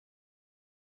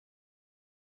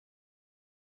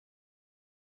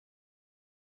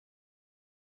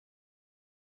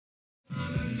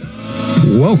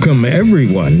Welcome,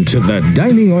 everyone, to the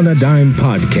Dining on a Dime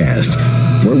podcast,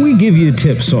 where we give you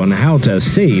tips on how to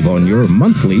save on your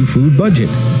monthly food budget.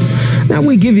 Now,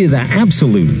 we give you the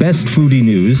absolute best foodie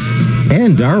news,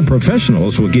 and our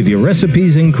professionals will give you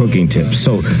recipes and cooking tips.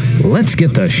 So let's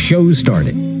get the show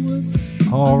started.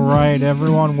 All right,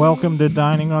 everyone, welcome to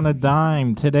Dining on a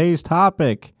Dime. Today's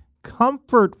topic,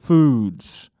 comfort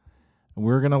foods.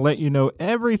 We're going to let you know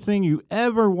everything you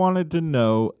ever wanted to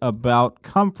know about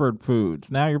comfort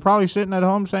foods. Now, you're probably sitting at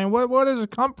home saying, what is a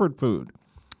comfort food?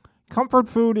 Comfort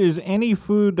food is any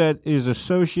food that is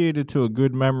associated to a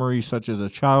good memory, such as a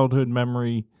childhood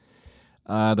memory.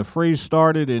 The phrase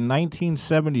started in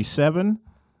 1977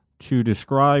 to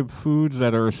describe foods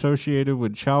that are associated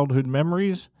with childhood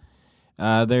memories.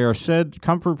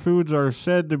 Comfort foods are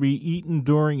said to be eaten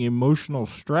during emotional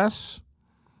stress.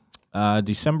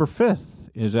 December 5th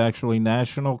is actually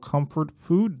National Comfort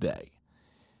Food Day.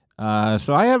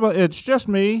 It's just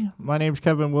me. My name's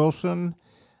Kevin Wilson,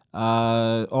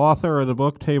 author of the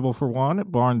book Table for One at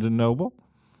Barnes & Noble.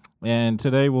 And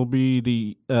today will be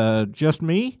the just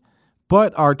me,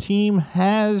 but our team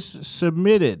has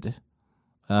submitted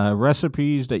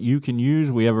recipes that you can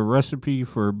use. We have a recipe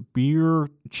for beer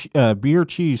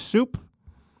cheese soup,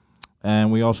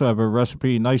 and we also have a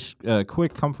recipe, nice,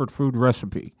 quick comfort food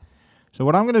recipe. So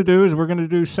what I'm going to do is we're going to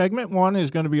do segment one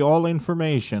is going to be all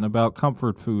information about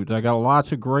comfort foods. I got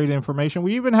lots of great information.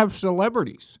 We even have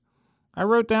celebrities. I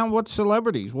wrote down what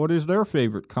is their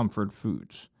favorite comfort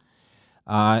foods.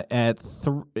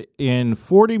 In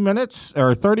 40 minutes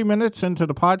or 30 minutes into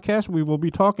the podcast, we will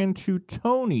be talking to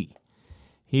Tony.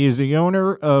 He is the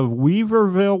owner of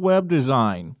Weaverville Web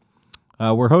Design.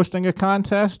 We're hosting a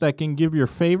contest that can give your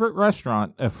favorite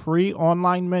restaurant a free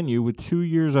online menu with 2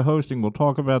 years of hosting. We'll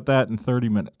talk about that in 30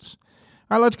 minutes.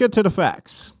 All right, let's get to the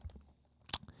facts.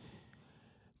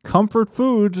 Comfort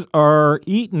foods are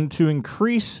eaten to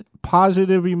increase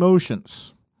positive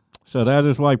emotions. So that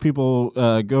is why people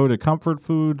go to comfort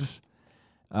foods.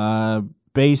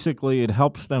 Basically, it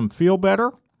helps them feel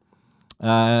better.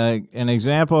 An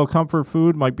example of comfort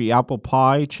food might be apple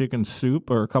pie, chicken soup,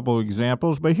 or a couple of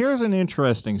examples. But here's an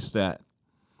interesting stat.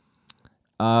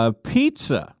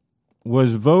 Pizza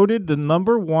was voted the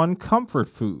number one comfort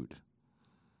food.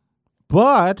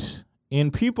 But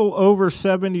in people over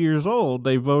 70 years old,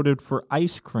 they voted for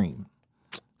ice cream.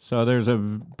 So there's a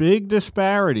big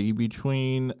disparity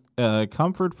between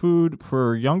comfort food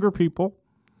for younger people.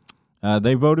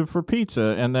 They voted for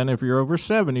pizza. And then if you're over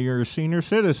 70, you're a senior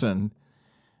citizen.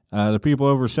 The people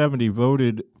over 70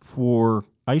 voted for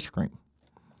ice cream.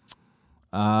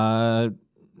 Now,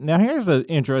 here's the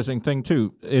interesting thing,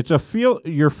 too. It's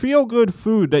your feel-good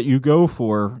food that you go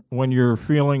for when you're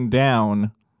feeling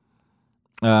down.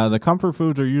 The comfort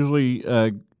foods are usually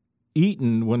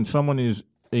eaten when someone is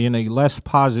in a less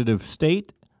positive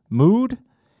mood,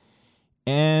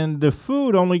 and the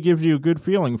food only gives you a good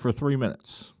feeling for 3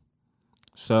 minutes.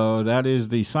 So that is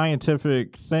the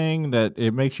scientific thing, that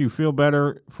it makes you feel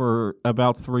better for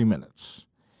about 3 minutes.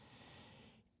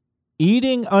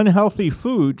 Eating unhealthy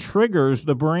food triggers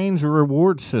the brain's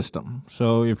reward system.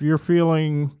 So if you're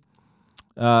feeling,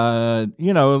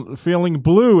 feeling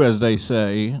blue, as they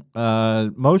say,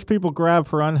 most people grab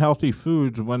for unhealthy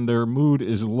foods when their mood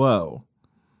is low.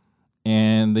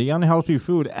 And the unhealthy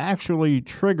food actually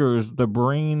triggers the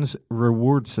brain's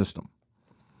reward system.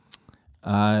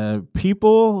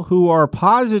 People who are in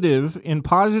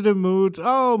positive moods,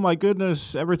 oh my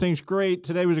goodness, everything's great.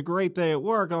 Today was a great day at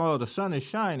work. Oh, the sun is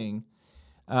shining.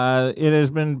 It has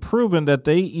been proven that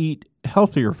they eat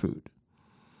healthier food.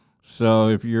 So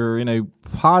if you're in a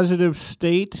positive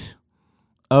state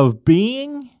of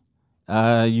being,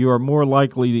 you are more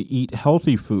likely to eat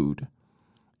healthy food.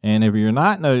 And if you're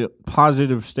not in a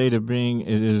positive state of being,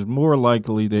 it is more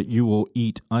likely that you will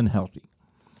eat unhealthy.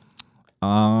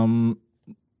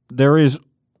 There is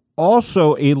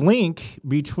also a link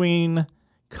between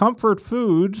comfort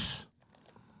foods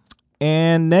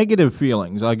and negative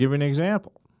feelings. I'll give you an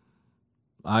example.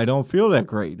 I don't feel that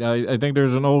great. I think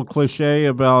there's an old cliche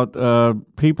about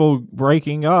people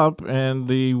breaking up and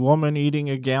the woman eating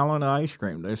a gallon of ice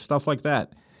cream. There's stuff like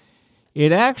that.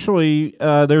 It actually,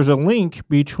 there's a link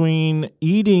between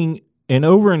eating an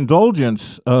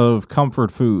overindulgence of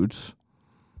comfort foods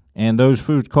and those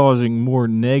foods causing more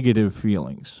negative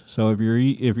feelings. So if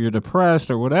you're depressed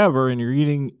or whatever, and you're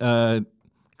eating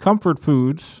comfort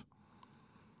foods,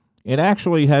 it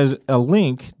actually has a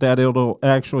link that it'll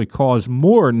actually cause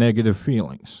more negative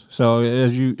feelings. So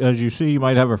as you see, you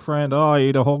might have a friend, I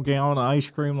ate a whole gallon of ice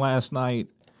cream last night.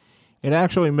 It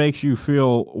actually makes you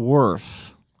feel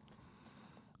worse.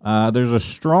 There's a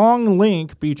strong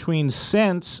link between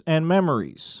scents and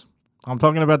memories. I'm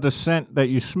talking about the scent that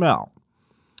you smell.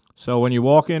 So when you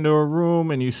walk into a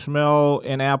room and you smell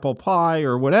an apple pie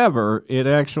or whatever, it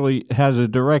actually has a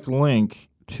direct link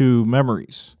to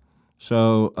memories.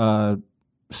 So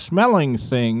smelling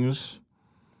things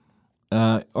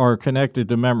are connected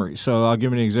to memories. So I'll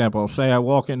give you an example. Say I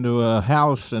walk into a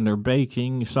house and they're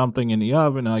baking something in the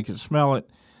oven and I can smell it.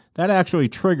 That actually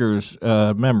triggers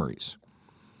memories.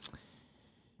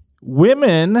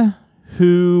 Women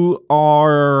who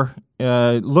are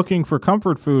looking for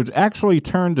comfort foods actually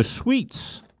turn to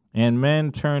sweets, and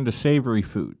men turn to savory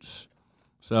foods.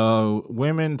 So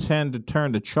women tend to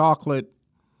turn to chocolate,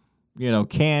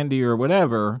 candy or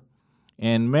whatever,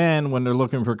 and men, when they're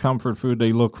looking for comfort food,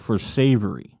 they look for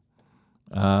savory.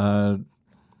 Here's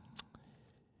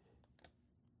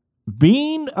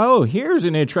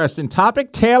an interesting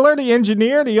topic. Taylor, the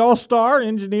engineer, the all-star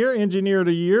engineer of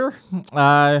the year.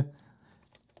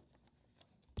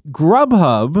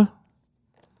 Grubhub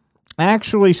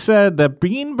actually said that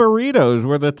bean burritos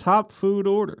were the top food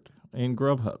ordered in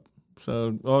Grubhub. So,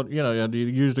 do you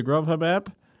use the Grubhub app?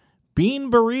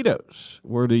 Bean burritos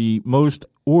were the most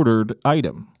ordered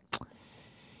item.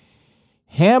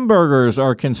 Hamburgers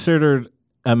are considered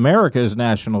America's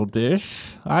national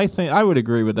dish. I think I would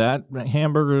agree with that.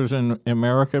 Hamburgers in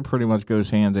America pretty much goes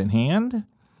hand in hand.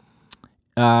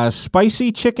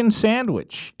 Spicy chicken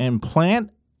sandwich and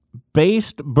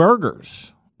plant-based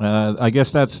burgers. I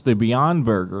guess that's the Beyond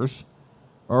Burgers,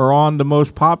 are on the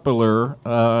most popular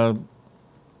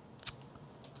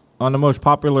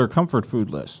comfort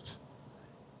food list.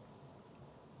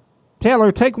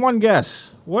 Taylor, take one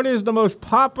guess. What is the most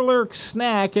popular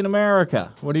snack in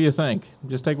America? What do you think?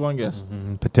 Just take one guess.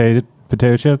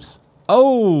 Potato chips?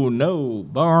 Oh,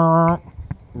 no.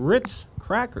 Ritz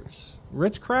crackers.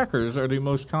 Ritz crackers are the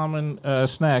most common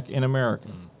snack in America.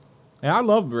 Yeah, I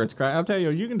love Ritz crackers. I'll tell you,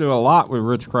 you can do a lot with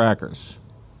Ritz crackers.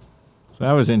 So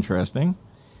that was interesting.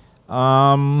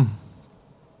 Pasta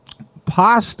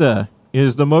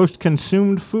is the most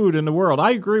consumed food in the world.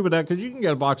 I agree with that because you can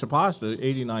get a box of pasta at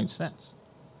 89 cents.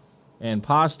 And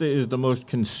pasta is the most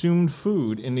consumed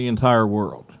food in the entire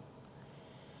world.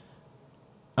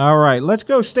 All right, let's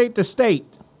go state to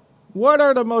state. What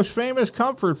are the most famous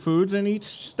comfort foods in each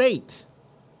state?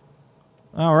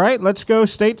 All right, let's go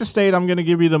state to state. I'm going to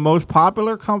give you the most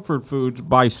popular comfort foods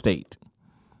by state.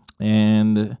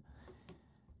 And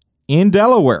in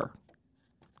Delaware,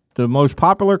 the most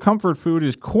popular comfort food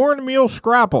is cornmeal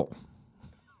scrapple.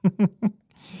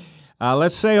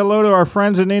 Let's say hello to our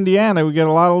friends in Indiana. We get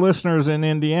a lot of listeners in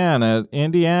Indiana.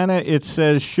 Indiana, it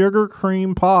says sugar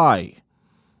cream pie.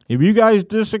 If you guys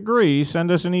disagree,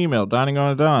 send us an email,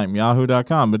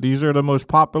 diningonadime@yahoo.com. But these are the most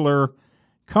popular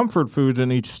comfort foods in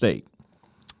each state.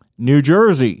 New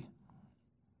Jersey,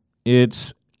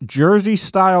 it's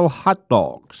Jersey-style hot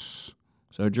dogs.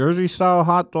 So Jersey-style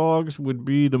hot dogs would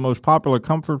be the most popular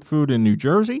comfort food in New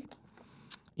Jersey.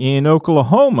 In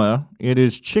Oklahoma, it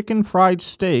is chicken fried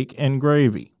steak and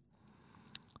gravy.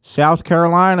 South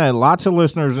Carolina, lots of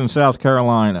listeners in South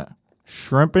Carolina.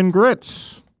 Shrimp and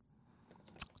grits.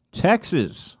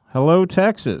 Texas, hello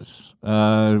Texas.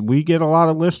 We get a lot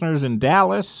of listeners in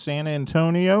Dallas, San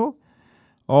Antonio,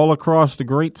 all across the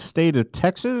great state of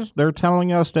Texas. They're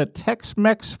telling us that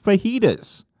Tex-Mex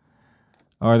fajitas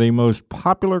are the most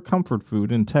popular comfort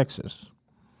food in Texas.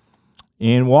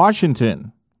 In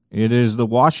Washington, it is the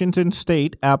Washington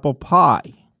State apple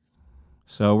pie.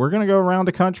 So we're going to go around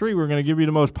the country. We're going to give you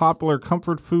the most popular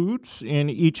comfort foods in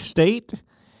each state.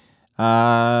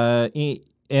 And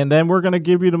then we're going to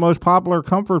give you the most popular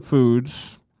comfort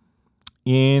foods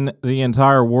in the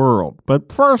entire world.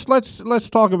 But first, let's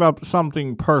talk about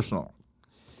something personal.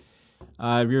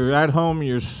 If you're at home,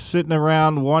 you're sitting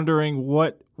around wondering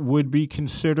what would be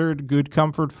considered good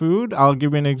comfort food, I'll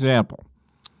give you an example.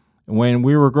 When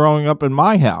we were growing up in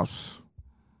my house,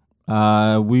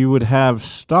 we would have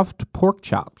stuffed pork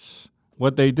chops.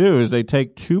 What they do is they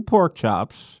take 2 pork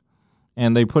chops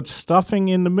and they put stuffing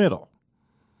in the middle.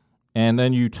 And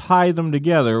then you tie them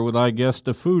together with, I guess,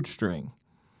 the food string.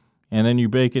 And then you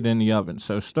bake it in the oven.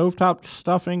 So stovetop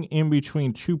stuffing in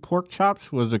between 2 pork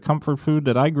chops was a comfort food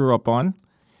that I grew up on.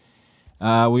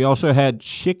 We also had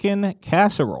chicken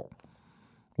casserole,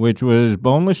 which was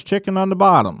boneless chicken on the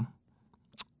bottom,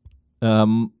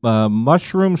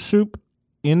 mushroom soup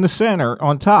in the center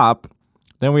on top.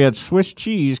 Then we had Swiss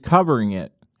cheese covering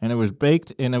it, and it was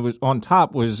baked, and it was on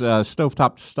top was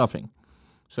stovetop stuffing.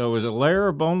 So it was a layer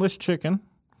of boneless chicken,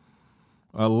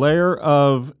 a layer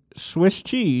of Swiss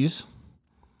cheese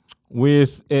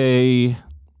with a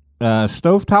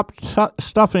stovetop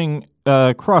stuffing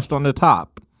crust on the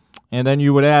top. and then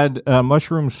you would add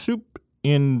mushroom soup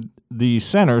in the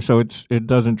center so it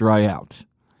doesn't dry out.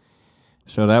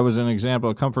 So that was an example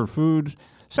of comfort foods.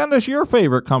 Send us your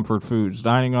favorite comfort foods,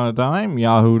 Dining on a Dime,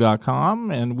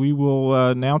 yahoo.com, and we will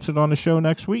announce it on the show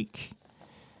next week.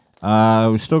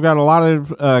 We still got a lot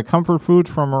of comfort foods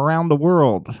from around the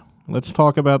world. Let's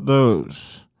talk about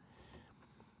those.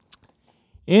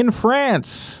 In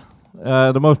France,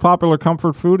 the most popular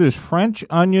comfort food is French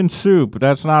onion soup.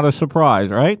 That's not a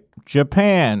surprise, right?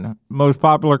 Japan, most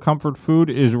popular comfort food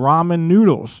is ramen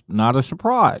noodles. Not a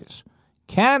surprise.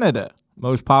 Canada,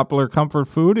 most popular comfort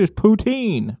food is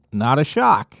poutine. Not a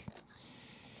shock.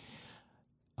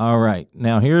 All right.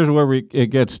 Now, here's where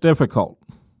it gets difficult.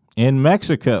 In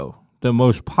Mexico, the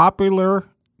most popular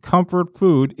comfort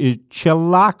food is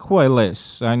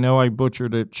chilaquiles. I know I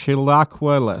butchered it.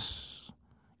 Chilaquiles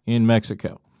in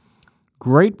Mexico.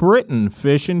 Great Britain,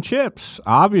 fish and chips.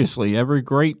 Obviously, every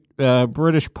great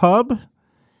British pub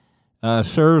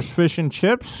serves fish and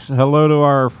chips. Hello to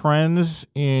our friends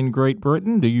in Great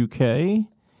Britain, the UK.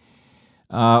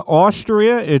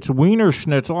 Austria, it's Wiener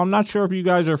Schnitzel. I'm not sure if you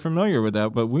guys are familiar with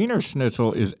that, but Wiener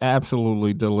Schnitzel is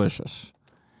absolutely delicious.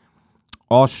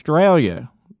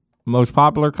 Australia, most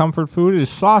popular comfort food is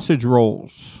sausage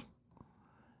rolls.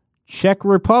 Czech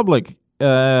Republic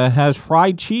has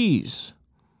fried cheese.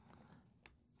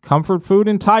 Comfort food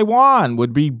in Taiwan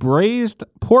would be braised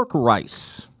pork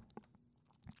rice.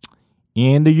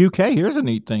 In the UK, here's a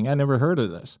neat thing. I never heard of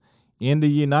this. In the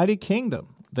United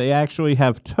Kingdom, they actually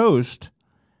have toast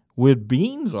with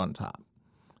beans on top.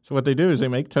 So what they do is they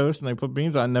make toast and they put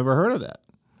beans on. I never heard of that.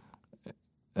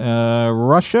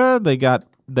 Russia,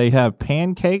 they have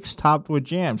pancakes topped with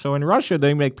jam. So in Russia,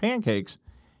 they make pancakes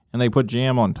and they put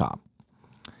jam on top.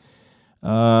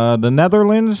 The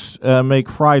Netherlands make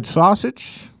fried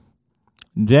sausage.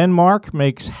 Denmark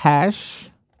makes hash.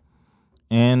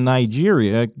 And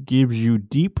Nigeria gives you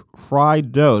deep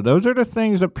fried dough. Those are the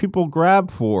things that people grab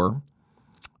for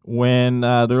when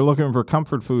they're looking for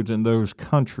comfort foods in those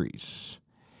countries.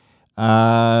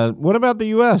 What about the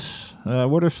U.S.?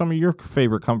 What are some of your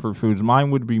favorite comfort foods?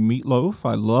 Mine would be meatloaf.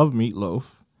 I love meatloaf.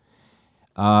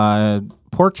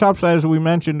 Pork chops, as we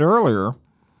mentioned earlier.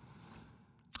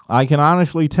 I can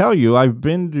honestly tell you I've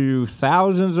been to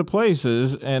thousands of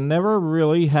places and never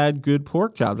really had good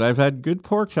pork chops. I've had good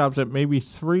pork chops at maybe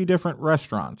 3 different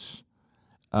restaurants.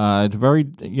 It's very,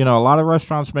 a lot of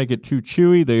restaurants make it too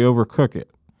chewy. They overcook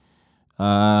it.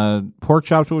 Pork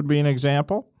chops would be an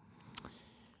example.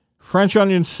 French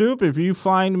onion soup. If you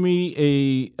find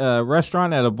me a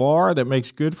restaurant at a bar that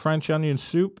makes good French onion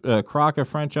soup, a crock of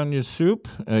French onion soup,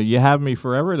 you have me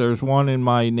forever. There's one in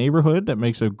my neighborhood that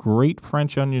makes a great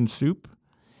French onion soup.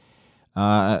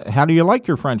 How do you like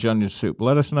your French onion soup?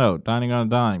 Let us know. Dining on a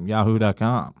Dime,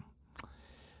 yahoo.com.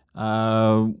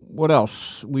 What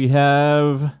else? We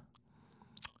have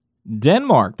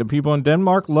Denmark. The people in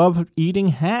Denmark love eating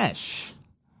hash.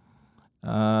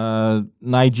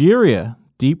 Nigeria.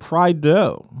 Deep fried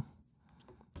dough.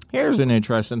 Here's an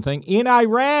interesting thing. In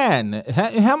Iran,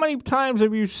 how many times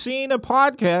have you seen a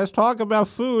podcast talk about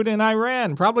food in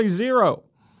Iran? Probably 0.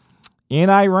 In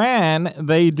Iran,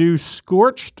 they do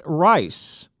scorched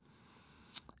rice.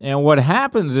 And what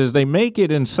happens is they make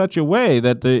it in such a way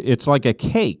that it's like a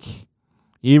cake.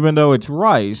 Even though it's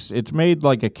rice, it's made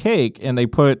like a cake, and they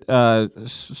put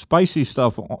spicy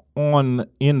stuff in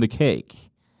the cake.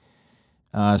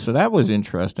 So that was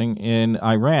interesting in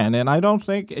Iran. And I don't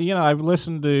think, I've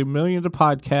listened to millions of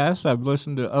podcasts. I've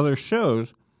listened to other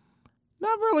shows.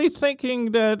 Not really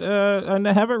thinking that, and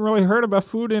I haven't really heard about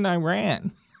food in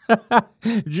Iran.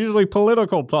 It's usually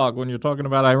political talk when you're talking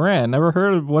about Iran. Never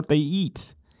heard of what they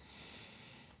eat.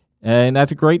 And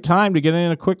that's a great time to get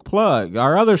in a quick plug.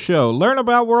 Our other show, Learn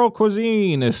About World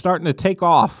Cuisine, is starting to take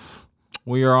off.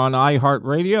 We are on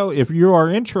iHeartRadio. If you are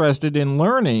interested in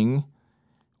learning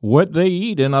what they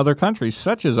eat in other countries,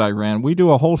 such as Iran, we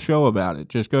do a whole show about it.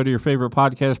 Just go to your favorite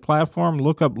podcast platform,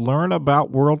 look up Learn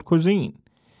About World Cuisine.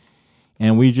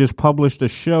 And we just published a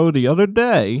show the other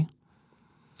day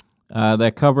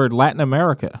that covered Latin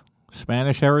America,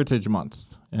 Spanish Heritage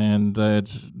Month. And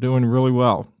it's doing really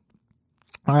well.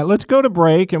 All right, let's go to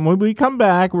break. And when we come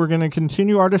back, we're going to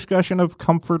continue our discussion of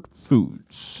comfort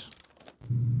foods.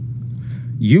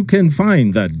 You can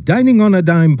find the Dining on a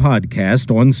Dime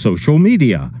podcast on social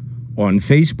media. On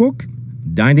Facebook,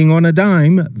 Dining on a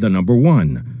Dime, the number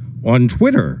 1. On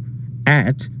Twitter,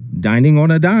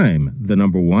 @DiningOnADime, the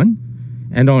number 1.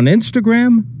 And on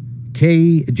Instagram,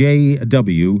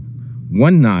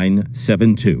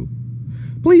 KJW1972.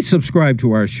 Please subscribe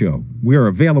to our show. We are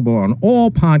available on all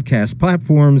podcast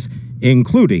platforms,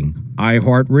 including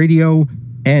iHeartRadio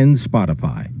and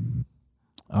Spotify.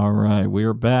 All right, we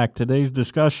are back. Today's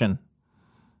discussion,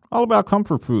 all about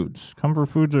comfort foods. Comfort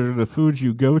foods are the foods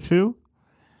you go to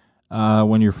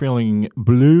when you're feeling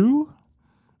blue.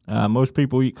 Most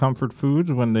people eat comfort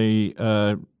foods when they,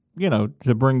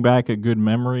 to bring back a good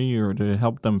memory or to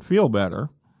help them feel better.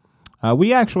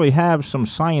 We actually have some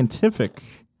scientific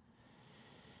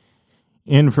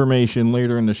information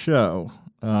later in the show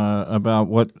about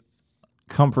what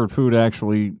comfort food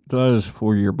actually does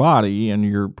for your body and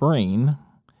your brain.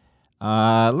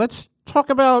 Let's talk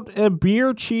about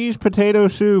beer, cheese, potato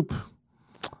soup.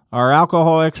 Our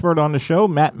alcohol expert on the show,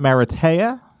 Matt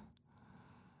Maratea,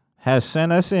 has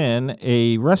sent us in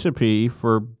a recipe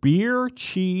for beer,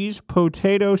 cheese,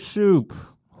 potato soup.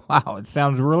 Wow, it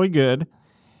sounds really good.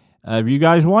 If you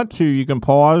guys want to, you can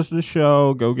pause the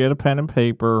show, go get a pen and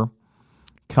paper,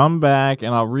 come back,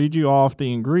 and I'll read you off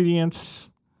the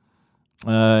ingredients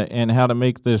and how to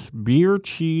make this beer,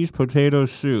 cheese, potato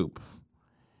soup.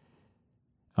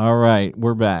 All right,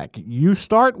 we're back. You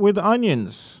start with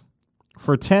onions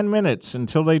for 10 minutes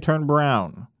until they turn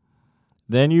brown.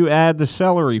 Then you add the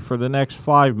celery for the next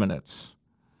 5 minutes.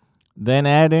 Then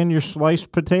add in your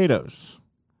sliced potatoes,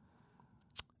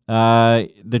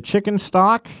 the chicken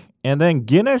stock, and then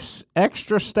Guinness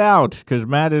Extra Stout, because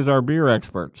Matt is our beer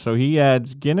expert. So he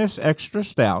adds Guinness Extra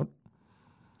Stout.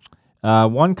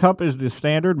 1 cup is the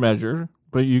standard measure,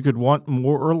 but you could want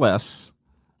more or less.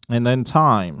 And then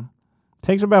thyme.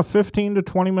 Takes about 15 to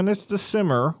 20 minutes to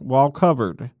simmer while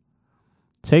covered.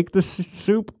 Take the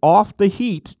soup off the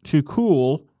heat to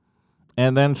cool,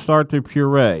 and then start to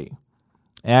puree,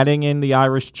 adding in the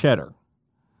Irish cheddar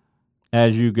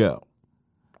as you go.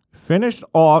 Finish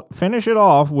it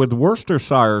off with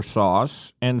Worcestershire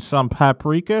sauce and some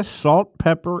paprika, salt,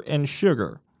 pepper, and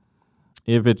sugar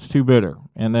if it's too bitter,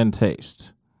 and then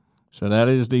taste. So that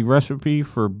is the recipe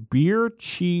for beer,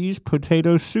 cheese,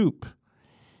 potato soup.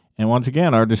 And once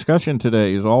again, our discussion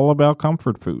today is all about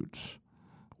comfort foods.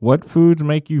 What foods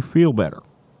make you feel better?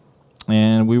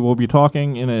 And we will be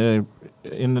talking in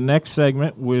the next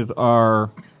segment with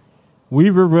our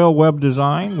Weaverville Web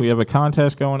Design. We have a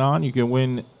contest going on. You can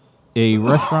win a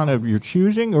restaurant of your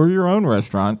choosing or your own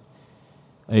restaurant,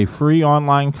 a free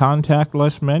online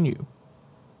contactless menu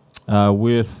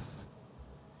with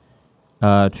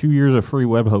 2 years of free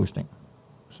web hosting.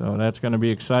 So that's going to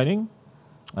be exciting.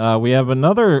 We have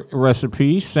another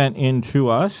recipe sent in to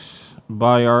us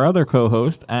by our other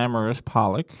co-host, Amaris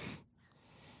Pollock.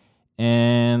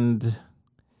 And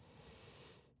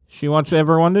she wants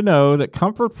everyone to know that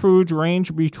comfort foods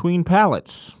range between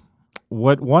palates.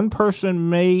 What one person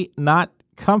may not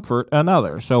comfort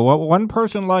another. So what one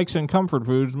person likes in comfort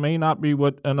foods may not be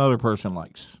what another person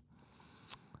likes.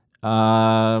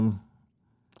 Comfort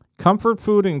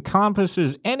food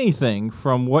encompasses anything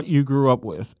from what you grew up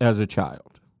with as a child.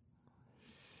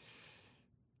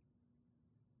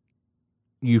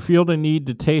 You feel the need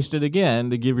to taste it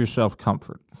again to give yourself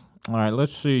comfort. All right,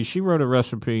 let's see. She wrote a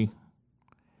recipe.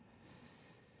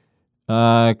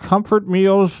 Comfort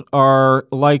meals are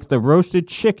like the roasted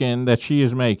chicken that she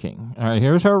is making. All right,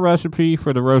 here's her recipe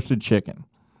for the roasted chicken.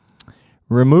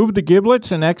 Remove the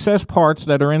giblets and excess parts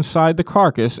that are inside the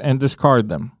carcass and discard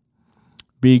them.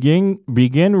 Begin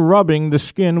rubbing the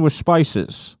skin with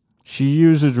spices. She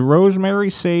uses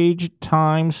rosemary, sage,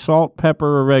 thyme, salt,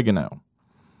 pepper, oregano.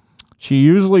 She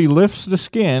usually lifts the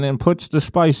skin and puts the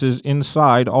spices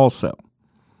inside also.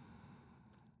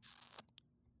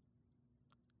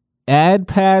 Add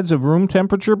pads of room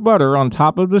temperature butter on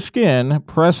top of the skin.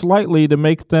 Press lightly to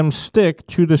make them stick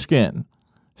to the skin.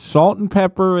 Salt and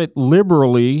pepper it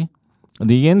liberally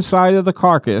the inside of the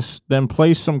carcass. Then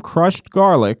place some crushed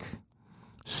garlic,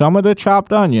 some of the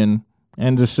chopped onion,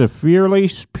 and the severely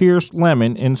pierced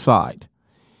lemon inside.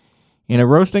 In a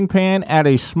roasting pan, add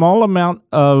a small amount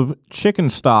of chicken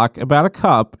stock, about a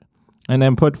cup, and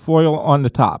then put foil on the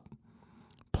top.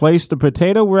 Place the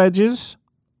potato wedges,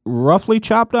 roughly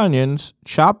chopped onions,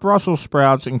 chopped Brussels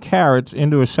sprouts, and carrots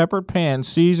into a separate pan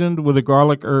seasoned with a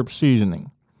garlic herb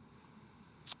seasoning.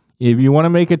 If you want to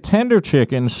make a tender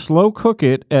chicken, slow cook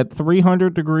it at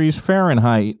 300 degrees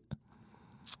Fahrenheit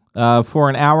for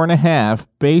an hour and a half,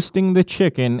 basting the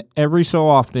chicken every so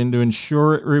often to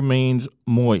ensure it remains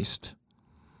moist.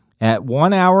 At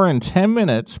 1 hour and 10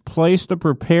 minutes, place the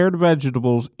prepared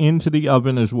vegetables into the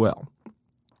oven as well.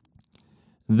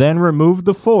 Then remove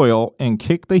the foil and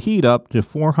kick the heat up to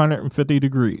 450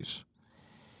 degrees.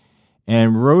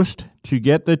 And roast to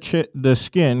get the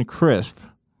skin crisp.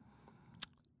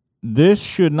 This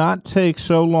should not take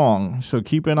so long, so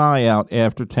keep an eye out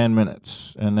after 10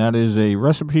 minutes. And that is a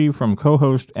recipe from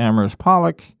co-host Amaris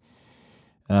Pollock.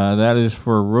 That is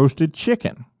for roasted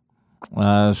chicken.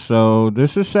 So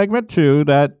this is segment 2.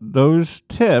 That those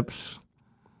tips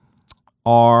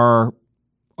are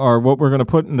what we're going to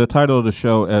put in the title of the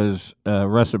show as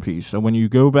recipes. So when you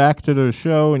go back to the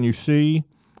show and you see,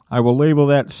 I will label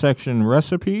that section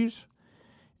recipes,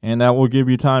 and that will give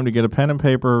you time to get a pen and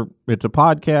paper. It's a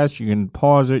podcast. You can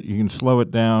pause it. You can slow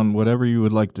it down, whatever you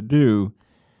would like to do,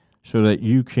 so that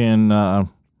you can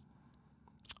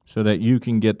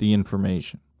get the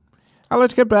information. Now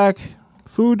let's get back.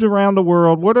 Foods around the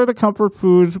world. What are the comfort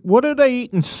foods? What do they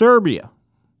eat in Serbia?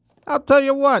 I'll tell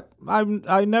you what,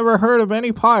 I never heard of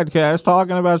any podcast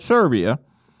talking about Serbia,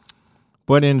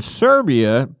 but in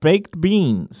Serbia, baked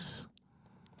beans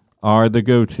are the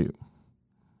go-to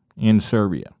in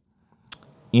Serbia.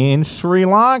 In Sri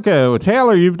Lanka,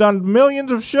 Taylor, you've done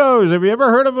millions of shows. Have you ever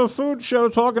heard of a food show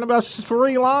talking about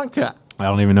Sri Lanka? I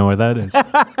don't even know where that is.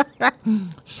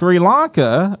 Sri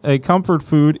Lanka, a comfort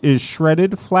food is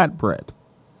shredded flatbread.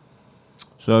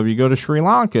 So if you go to Sri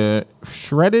Lanka,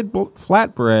 shredded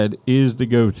flatbread is the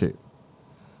go-to.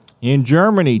 In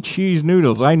Germany, cheese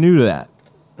noodles. I knew that.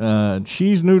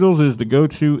 Cheese noodles is the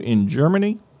go-to in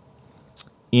Germany.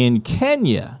 In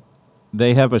Kenya,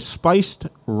 they have a spiced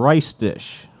rice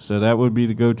dish. So that would be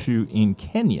the go-to in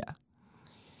Kenya.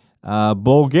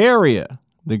 Bulgaria,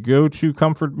 the go-to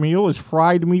comfort meal is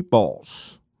fried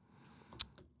meatballs.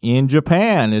 In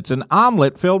Japan, it's an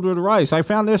omelet filled with rice. I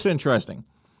found this interesting.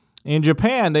 In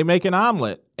Japan, they make an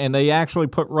omelet, and they actually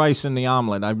put rice in the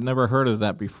omelet. I've never heard of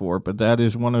that before, but that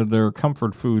is one of their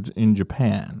comfort foods in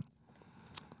Japan.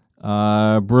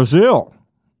 Brazil,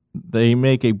 they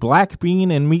make a black bean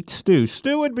and meat stew.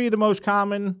 Stew would be the most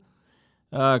common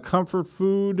comfort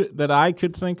food that I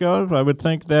could think of. I would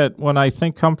think that when I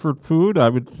think comfort food, I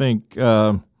would think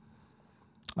a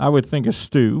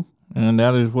stew, and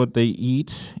that is what they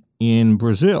eat in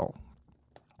Brazil.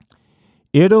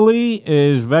 Italy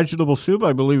is vegetable soup.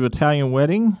 I believe Italian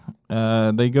wedding.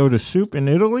 They go to soup in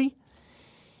Italy.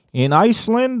 In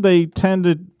Iceland, they tend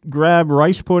to grab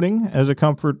rice pudding as a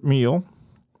comfort meal.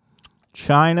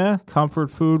 China, comfort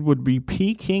food would be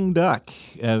Peking duck,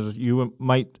 as you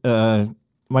might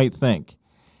think.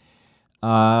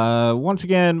 Once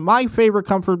again, my favorite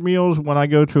comfort meals when I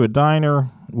go to a diner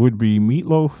would be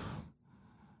meatloaf.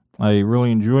 I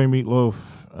really enjoy meatloaf.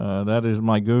 That is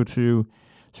my go-to.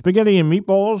 Spaghetti and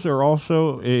meatballs are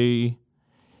also a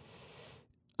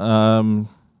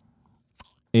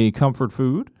comfort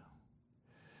food.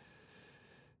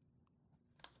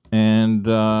 And,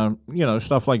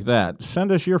 stuff like that.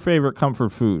 Send us your favorite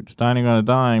comfort foods. Dining on a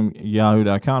Dime,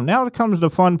 yahoo.com. Now comes the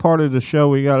fun part of the show.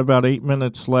 We got about 8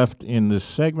 minutes left in this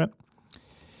segment.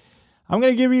 I'm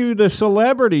going to give you the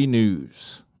celebrity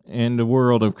news in the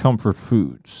world of comfort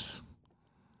foods.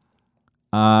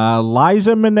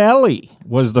 Liza Minnelli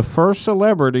was the first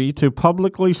celebrity to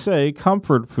publicly say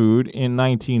comfort food in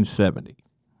 1970.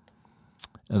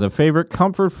 The favorite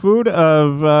comfort food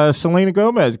of Selena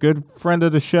Gomez, good friend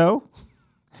of the show.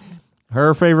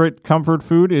 Her favorite comfort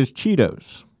food is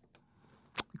Cheetos.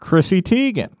 Chrissy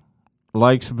Teigen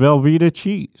likes Velveeta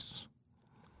cheese.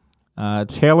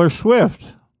 Taylor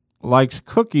Swift likes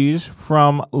cookies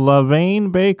from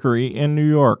Levain Bakery in New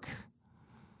York.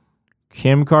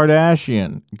 Kim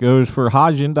Kardashian goes for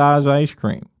Haagen-Dazs ice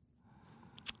cream.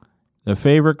 The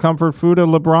favorite comfort food of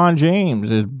LeBron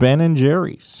James is Ben &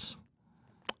 Jerry's.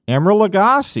 Emeril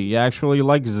Lagasse actually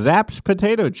likes Zapp's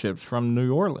potato chips from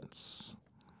New Orleans.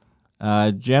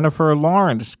 Jennifer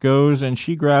Lawrence goes and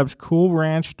she grabs Cool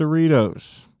Ranch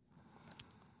Doritos.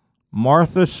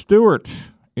 Martha Stewart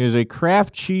is a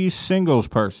Kraft cheese singles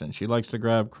person. She likes to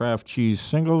grab Kraft cheese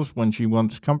singles when she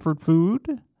wants comfort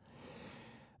food.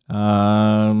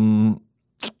 Justin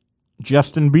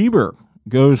Bieber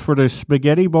goes for the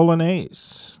spaghetti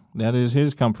bolognese. That is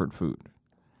his comfort food.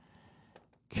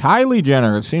 Kylie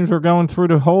Jenner, it seems we're going through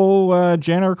the whole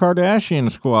Jenner Kardashian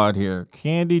squad here.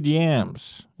 Candied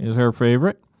yams is her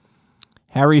favorite.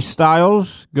 Harry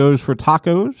Styles goes for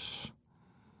tacos.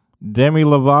 Demi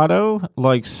Lovato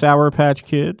likes Sour Patch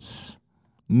Kids.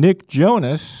 Nick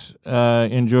Jonas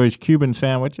enjoys Cuban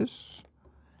sandwiches.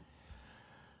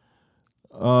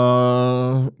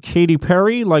 Katy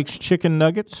Perry likes chicken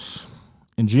nuggets.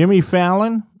 And Jimmy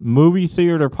Fallon, movie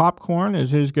theater popcorn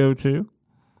is his go-to.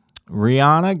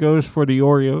 Rihanna goes for the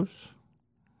Oreos.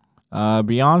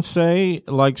 Beyonce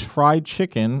likes fried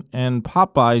chicken, and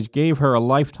Popeyes gave her a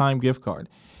lifetime gift card.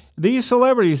 These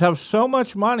celebrities have so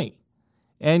much money,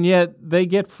 and yet they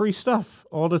get free stuff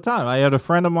all the time. I had a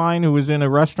friend of mine who was in a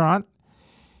restaurant,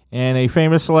 and a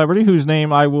famous celebrity, whose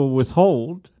name I will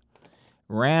withhold,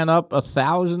 ran up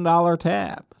 $1,000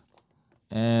 tab,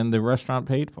 and the restaurant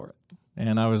paid for it.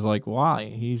 And I was like, why?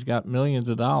 He's got millions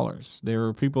of dollars. There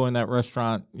were people in that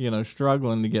restaurant,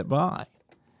 struggling to get by.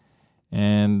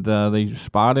 And they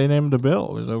spotted him the bill.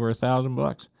 It was over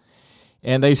 $1,000.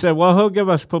 And they said, well, he'll give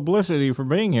us publicity for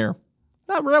being here.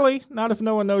 Not really. Not if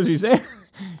no one knows he's there.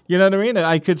 You know what I mean?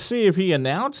 I could see if he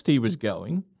announced he was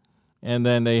going, and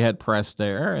then they had press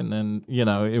there, and then,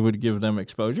 it would give them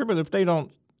exposure. But if they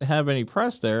don't have any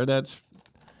press there,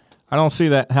 I don't see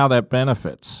how that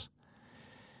benefits.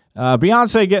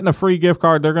 Beyonce getting a free gift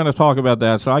card, they're going to talk about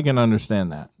that, so I can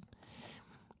understand that.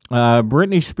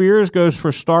 Britney Spears goes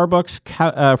for Starbucks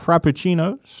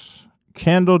Frappuccinos.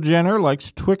 Kendall Jenner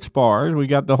likes Twix bars. We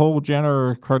got the whole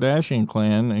Jenner Kardashian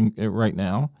clan right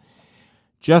now.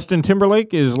 Justin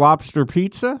Timberlake is lobster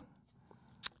pizza.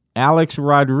 Alex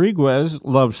Rodriguez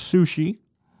loves sushi.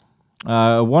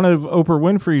 One of Oprah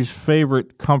Winfrey's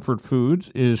favorite comfort foods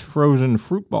is frozen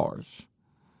fruit bars.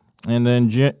 And then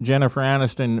Jennifer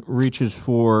Aniston reaches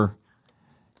for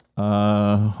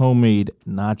homemade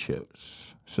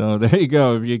nachos. So there you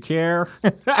go. If you care,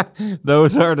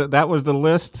 that was the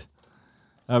list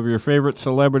of your favorite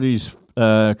celebrities'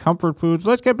 comfort foods.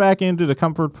 Let's get back into the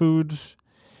comfort foods.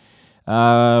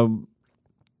 Send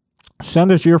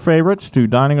us your favorites to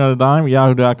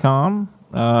diningonadime@yahoo.com.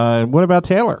 What about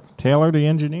Taylor? Taylor, the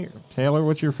engineer. Taylor,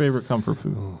 what's your favorite comfort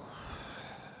food?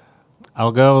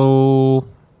 I'll go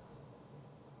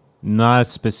not a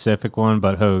specific one,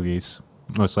 but hoagies.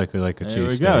 Most likely like a cheesesteak. There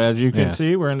we go. As you can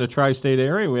see, we're in the tri-state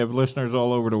area. We have listeners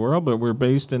all over the world, but we're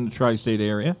based in the tri-state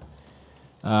area.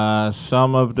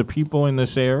 Some of the people in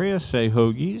this area say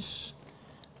hoagies.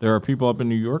 There are people up in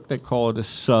New York that call it a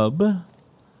sub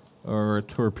or a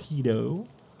torpedo.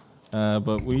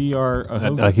 But we are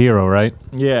a hero, right?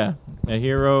 Yeah, a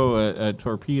hero, a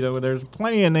torpedo. There's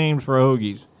plenty of names for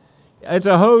hoagies. It's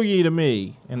a hoagie to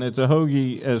me, and it's a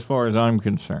hoagie as far as I'm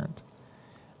concerned.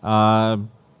 There's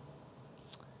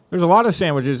a lot of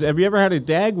sandwiches. Have you ever had a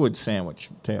Dagwood sandwich,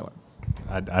 Taylor?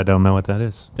 I don't know what that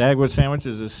is. Dagwood sandwich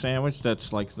is a sandwich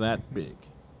that's like that big.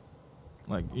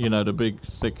 Like, the big,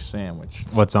 thick sandwich.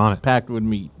 What's on it? Packed with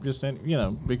meat. Just,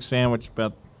 big sandwich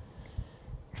about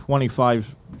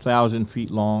 25,000 feet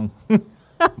long.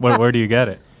 Where do you get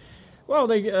it? Well,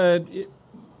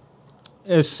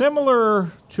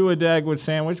 similar to a Dagwood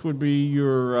sandwich would be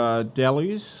your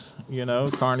delis,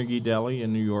 Carnegie Deli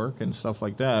in New York and stuff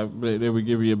like that. They would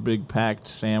give you a big packed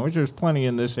sandwich. There's plenty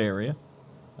in this area.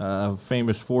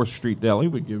 Famous 4th Street Deli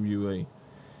would give you a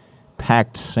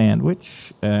packed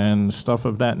sandwich and stuff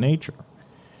of that nature.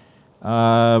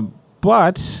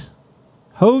 But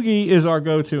hoagie is our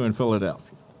go-to in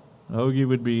Philadelphia. Hoagie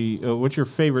would be, what's your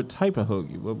favorite type of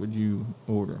hoagie? What would you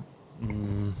order?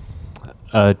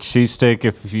 Cheesesteak,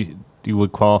 if you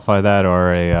would qualify that,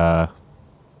 or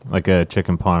like a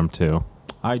chicken parm too.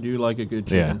 I do like a good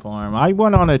chicken parm. I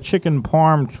went on a chicken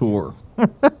parm tour,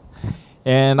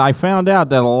 and I found out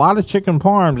that a lot of chicken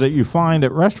parms that you find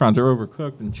at restaurants are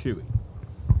overcooked and chewy.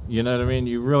 You know what I mean?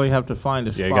 You really have to find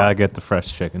a spot. Yeah, you gotta get the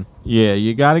fresh chicken. Yeah,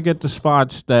 you got to get the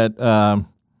spots that,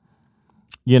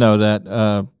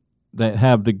 that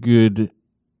have the good,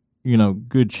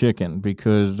 good chicken,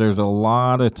 because there's a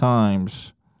lot of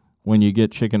times when you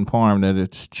get chicken parm that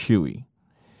it's chewy.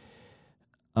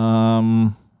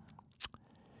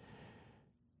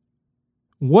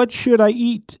 What should I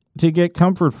eat to get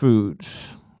comfort foods?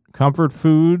 Comfort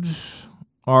foods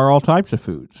are all types of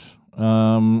foods.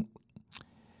 You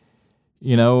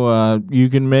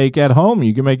can make at home.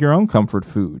 You can make your own comfort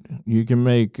food. You can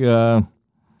make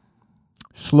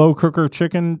slow cooker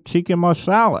chicken tikka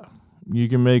masala. You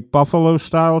can make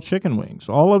buffalo-style chicken wings.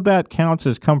 All of that counts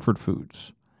as comfort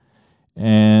foods.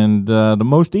 And the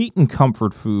most eaten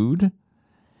comfort food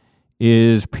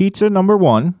is pizza number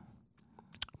 1,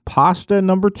 pasta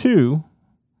number 2,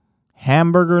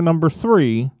 hamburger number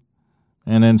 3,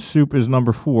 and then soup is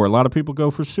number 4. A lot of people go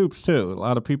for soups, too. A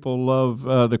lot of people love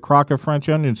the Crocker French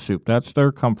onion soup. That's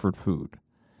their comfort food.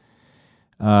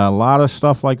 A lot of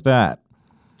stuff like that.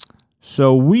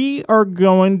 So we are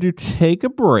going to take a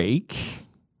break,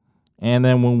 and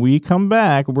then when we come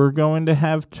back, we're going to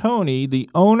have Tony, the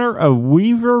owner of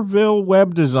Weaverville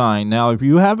Web Design. Now, if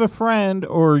you have a friend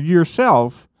or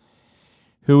yourself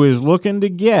who is looking to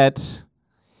get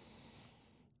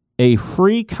a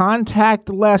free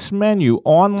contactless menu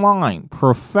online,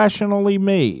 professionally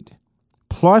made,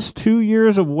 plus 2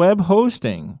 years of web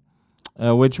hosting,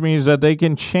 which means that they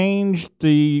can change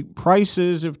the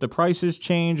prices if the prices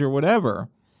change or whatever.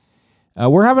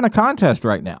 We're having a contest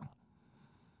right now,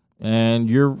 and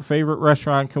your favorite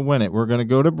restaurant can win it. We're going to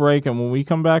go to break, and when we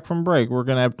come back from break, we're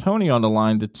going to have Tony on the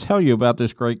line to tell you about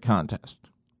this great contest.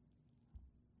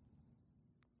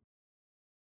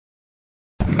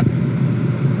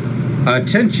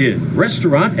 Attention,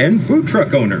 restaurant and food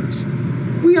truck owners.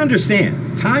 We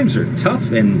understand times are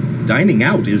tough and dining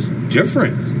out is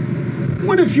different.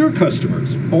 What if your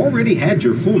customers already had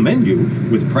your full menu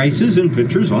with prices and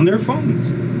pictures on their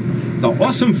phones? The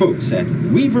awesome folks at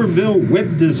Weaverville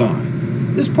Web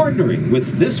Design is partnering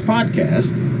with this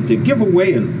podcast to give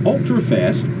away an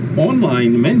ultra-fast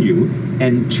online menu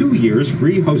and 2 years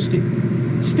free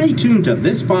hosting. Stay tuned to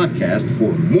this podcast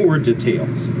for more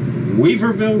details.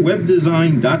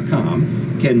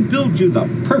 WeavervilleWebDesign.com can build you the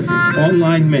perfect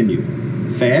online menu.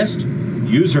 Fast,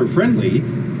 user-friendly,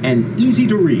 and easy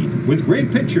to read with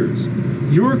great pictures.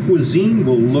 Your cuisine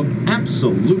will look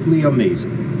absolutely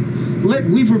amazing. Let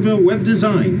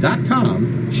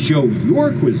WeavervilleWebDesign.com show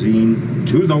your cuisine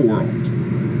to the world.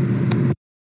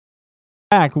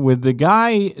 Back with the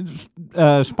guy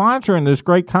sponsoring this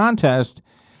great contest,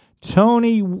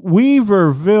 Tony,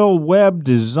 Weaverville Web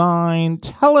Design.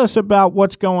 Tell us about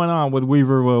what's going on with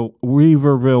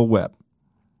Weaverville Web.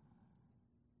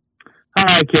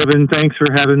 Hi, Kevin. Thanks for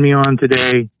having me on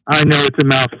today. I know it's a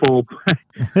mouthful.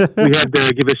 We had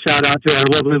to give a shout out to our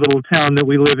lovely little town that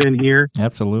we live in here.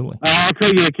 Absolutely. I'll tell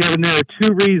you, Kevin, there are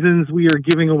 2 reasons we are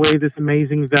giving away this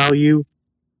amazing value.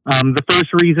 The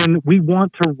first reason, we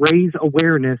want to raise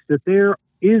awareness that there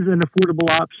is an affordable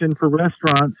option for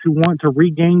restaurants who want to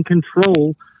regain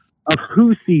control of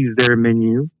who sees their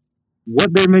menu,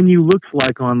 what their menu looks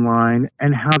like online,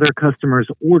 and how their customers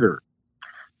order.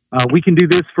 We can do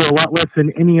this for a lot less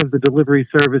than any of the delivery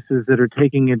services that are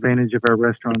taking advantage of our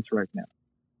restaurants right now.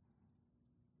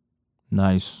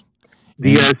 Nice.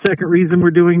 The second reason we're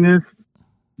doing this,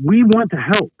 we want to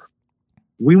help.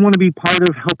 We want to be part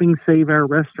of helping save our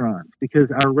restaurants because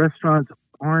our restaurants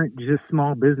aren't just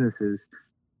small businesses.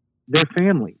 They're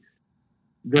families.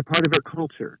 They're part of our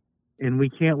culture. And we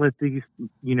can't let these,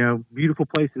 beautiful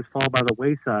places fall by the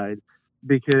wayside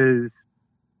because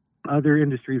other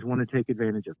industries want to take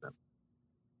advantage of them.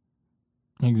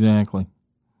 Exactly.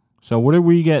 So what are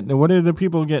we getting? What are the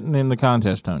people getting in the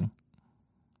contest, Tony?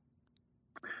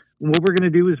 What we're going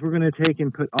to do is we're going to take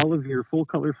and put all of your full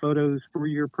color photos for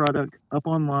your product up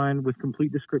online with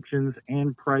complete descriptions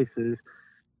and prices.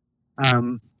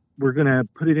 We're going to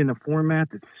put it in a format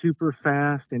that's super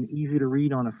fast and easy to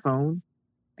read on a phone.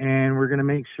 And we're going to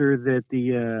make sure that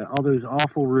all those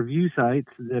awful review sites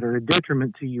that are a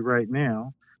detriment to you right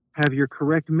now have your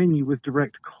correct menu with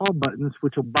direct call buttons,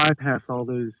 which will bypass all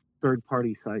those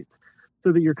third-party sites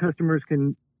so that your customers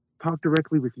can talk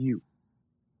directly with you.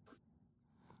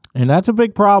 And that's a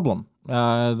big problem.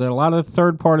 That a lot of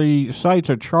third-party sites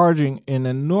are charging an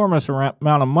enormous amount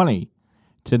of money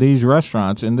to these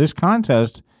restaurants. And this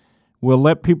contest will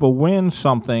let people win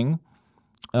something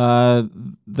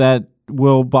that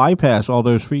will bypass all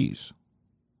those fees.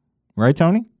 Right,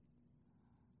 Tony?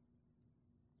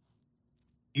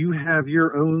 You have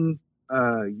your own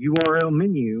URL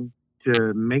menu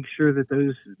to make sure that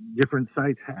those different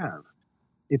sites have.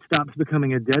 It stops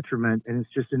becoming a detriment, and it's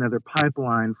just another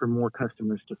pipeline for more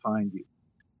customers to find you.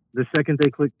 The second they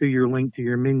click through your link to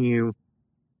your menu,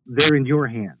 they're in your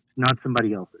hands, not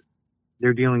somebody else's.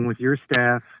 They're dealing with your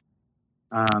staff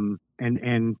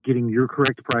and getting your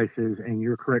correct prices and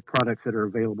your correct products that are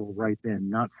available right then,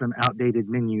 not some outdated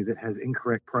menu that has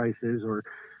incorrect prices or,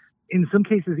 in some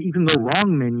cases, even the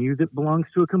wrong menu that belongs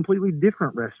to a completely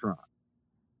different restaurant.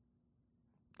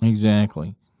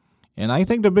 Exactly. And I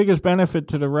think the biggest benefit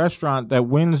to the restaurant that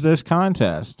wins this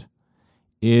contest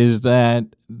is that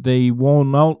they will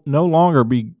no longer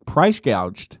be price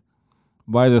gouged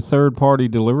by the third-party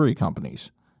delivery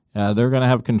companies. They're going to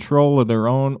have control of their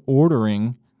own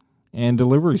ordering and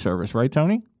delivery service. Right,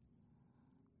 Tony?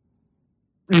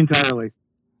 Entirely.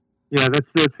 Yeah, that's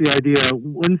the idea.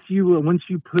 Once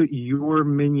you put your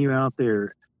menu out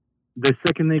there, the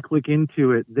second they click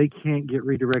into it, they can't get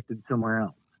redirected somewhere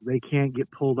else. They can't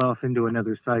get pulled off into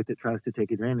another site that tries to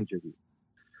take advantage of you.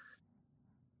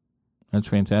 That's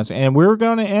fantastic. And we're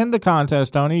going to end the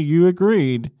contest, Tony. You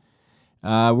agreed.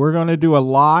 We're going to do a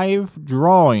live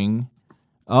drawing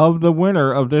of the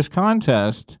winner of this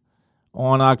contest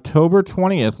on October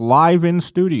 20th, live in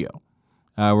studio.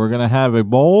 We're going to have a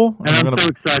bowl. And I'm so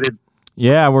excited.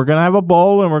 Yeah, we're going to have a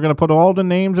bowl, and we're going to put all the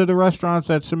names of the restaurants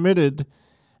that submitted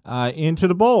into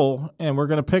the bowl, and we're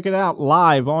going to pick it out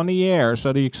live on the air.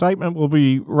 So the excitement will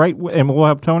be right, and we'll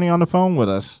have Tony on the phone with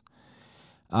us.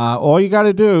 All you got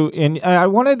to do, and I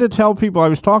wanted to tell people, I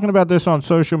was talking about this on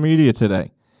social media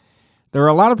today. There are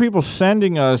a lot of people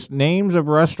sending us names of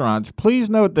restaurants. Please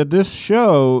note that this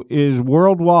show is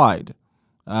worldwide.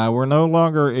 We're no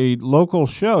longer a local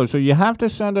show, so you have to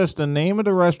send us the name of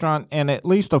the restaurant and at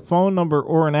least a phone number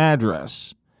or an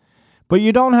address. But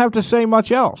you don't have to say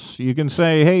much else. You can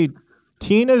say, hey,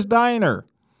 Tina's Diner,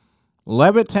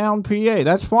 Levittown, PA.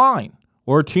 That's fine.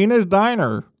 Or Tina's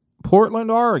Diner,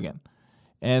 Portland, Oregon.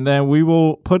 And then we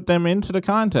will put them into the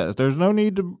contest. There's no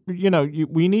need to,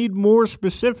 we need more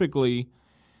specifically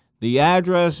the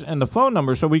address and the phone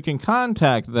number so we can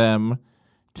contact them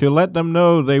to let them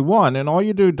know they won. And all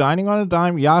you do,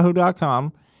 diningonadime,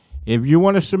 yahoo.com. If you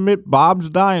want to submit Bob's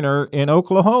Diner in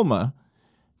Oklahoma,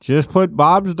 just put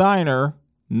Bob's Diner,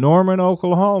 Norman,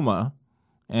 Oklahoma.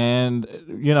 And,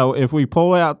 if we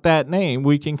pull out that name,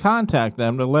 we can contact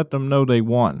them to let them know they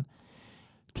won.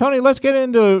 Tony, let's get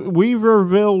into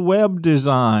Weaverville Web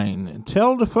Design.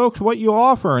 Tell the folks what you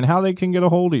offer and how they can get a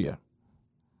hold of you.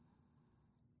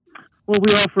 Well,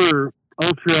 we offer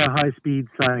ultra high-speed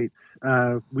sites.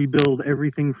 We build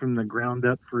everything from the ground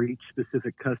up for each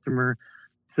specific customer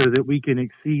so that we can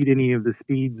exceed any of the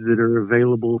speeds that are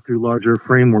available through larger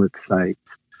framework sites.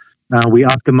 We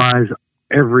optimize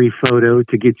every photo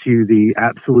to get you the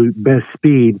absolute best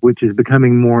speed, which is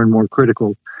becoming more and more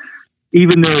critical.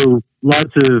 Even though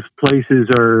lots of places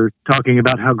are talking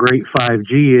about how great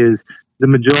 5G is, the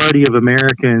majority of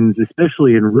Americans,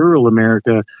 especially in rural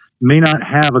America, may not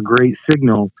have a great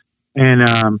signal. And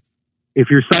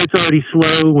if your site's already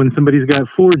slow when somebody's got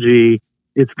 4G,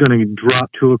 it's going to drop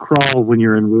to a crawl when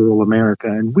you're in rural America.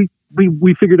 And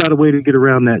we figured out a way to get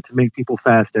around that to make people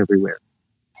fast everywhere.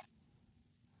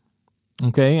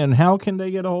 Okay, and how can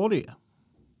they get a hold of you?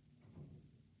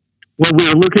 Well,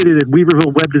 we're located at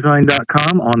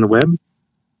weavervillewebdesign.com on the web.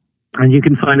 And you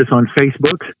can find us on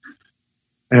Facebook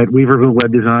at Weaverville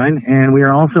Web Design. And we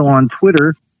are also on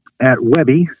Twitter at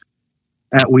Webby,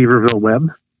 at Weaverville Web.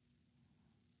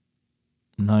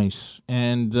 Nice.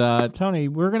 And, Tony,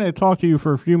 we're going to talk to you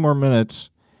for a few more minutes.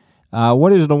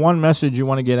 What is the one message you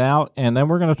want to get out? And then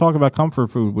we're going to talk about comfort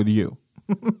food with you.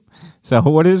 So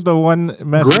what is the one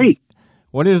message? Great.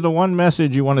 What is the one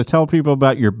message you want to tell people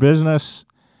about your business,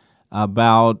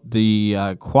 about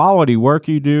the quality work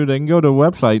you do? They can go to the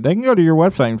website. They can go to your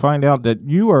website and find out that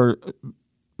you are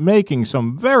making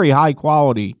some very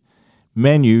high-quality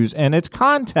menus, and it's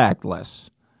contactless.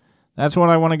 That's what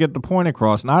I want to get the point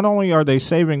across. Not only are they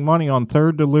saving money on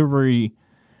third-party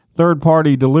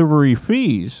delivery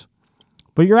fees,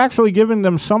 but you're actually giving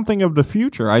them something of the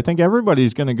future. I think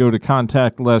everybody's going to go to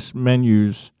contactless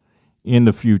menus in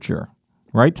the future.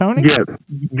 Right, Tony? Yeah.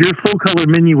 Your full-color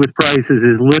menu with prices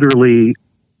is literally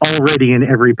already in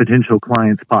every potential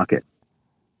client's pocket.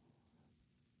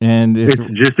 And it's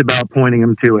just about pointing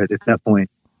them to it at that point.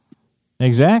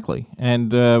 Exactly. And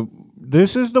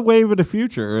this is the wave of the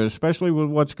future, especially with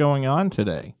what's going on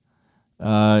today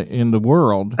in the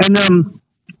world. And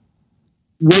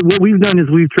what we've done is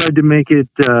we've tried to make it,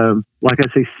 like I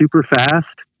say, super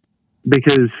fast,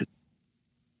 because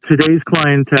today's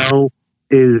clientele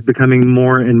is becoming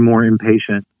more and more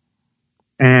impatient.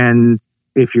 And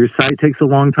if your site takes a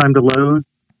long time to load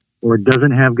or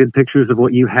doesn't have good pictures of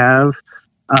what you have,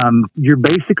 you're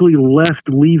basically left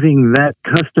leaving that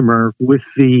customer with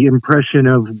the impression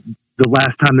of the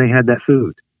last time they had that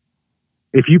food.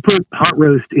 If you put pot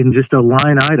roast in just a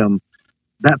line item,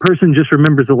 that person just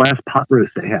remembers the last pot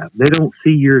roast they had. They don't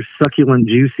see your succulent,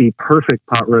 juicy, perfect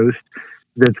pot roast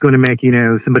that's going to make,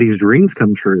 somebody's dreams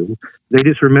come true. They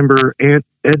just remember Aunt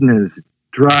Edna's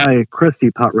dry,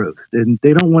 crusty pot roast, and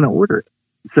they don't want to order it.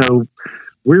 So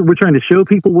we're trying to show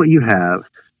people what you have,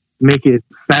 make it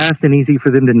fast and easy for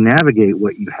them to navigate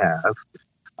what you have,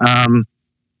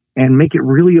 and make it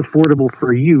really affordable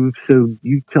for you, so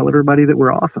you tell everybody that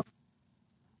we're awesome.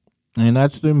 And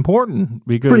that's important,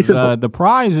 because the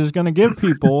prize is going to give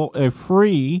people a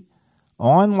free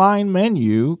online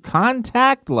menu,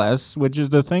 contactless, which is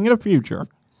the thing of the future,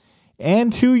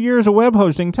 and 2 years of web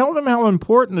hosting. Tell them how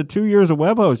important the 2 years of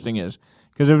web hosting is,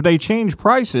 because if they change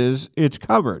prices, it's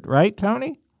covered, right,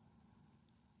 Tony?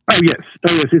 Oh, yes.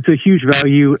 It's a huge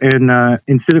value. And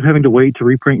instead of having to wait to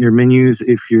reprint your menus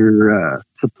if your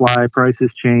supply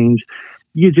prices change,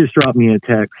 you just drop me a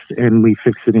text and we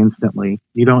fix it instantly.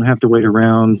 You don't have to wait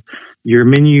around. Your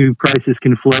menu prices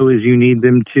can flow as you need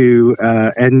them to,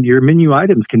 and your menu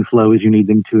items can flow as you need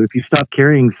them to. If you stop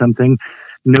carrying something,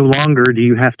 no longer do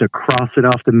you have to cross it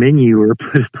off the menu or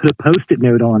put a Post-it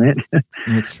note on it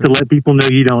to let people know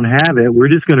you don't have it. We're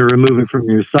just going to remove it from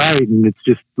your site, and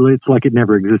it's like it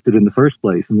never existed in the first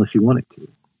place unless you want it to.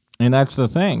 And that's the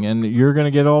thing. And you're going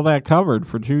to get all that covered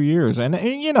for 2 years. And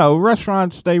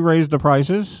restaurants, they raise the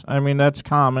prices. I mean, that's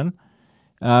common.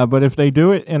 But if they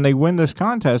do it and they win this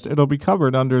contest, it'll be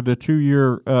covered under the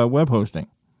 2-year web hosting.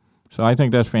 So I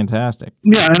think that's fantastic.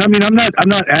 Yeah, and I mean, I'm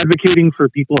not advocating for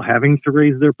people having to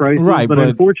raise their prices, Right, but but-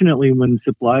 unfortunately, when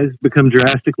supplies become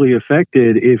drastically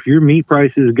affected, if your meat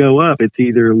prices go up, it's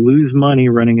either lose money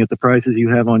running at the prices you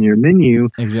have on your menu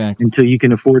Exactly. until you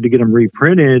can afford to get them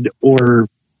reprinted, or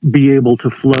be able to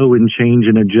flow and change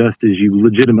and adjust as you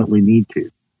legitimately need to.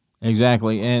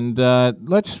 Exactly. And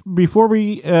before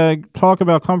we talk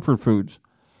about comfort foods,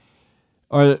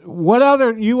 what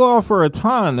other, you offer a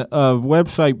ton of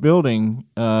website building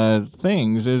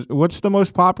things. What's the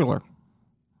most popular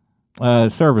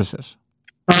services?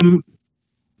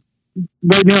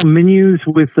 Right now, menus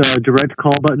with direct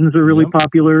call buttons are really Yep.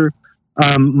 popular.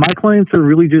 My clients are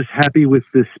really just happy with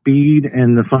the speed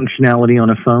and the functionality on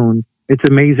a phone. It's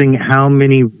amazing how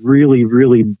many really,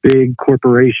 really big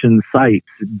corporation sites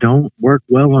don't work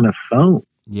well on a phone.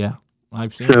 Yeah,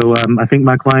 I've seen. So I think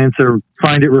my clients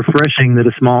find it refreshing that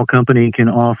a small company can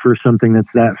offer something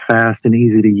that's that fast and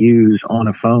easy to use on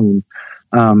a phone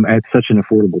at such an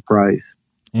affordable price.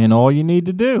 And all you need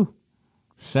to do,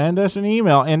 send us an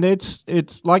email. And it's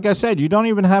like I said, you don't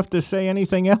even have to say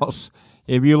anything else.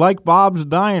 If you like Bob's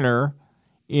Diner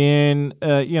in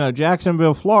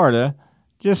Jacksonville, Florida,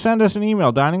 just send us an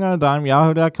email,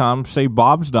 diningonadime@yahoo.com, say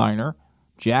Bob's Diner,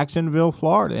 Jacksonville,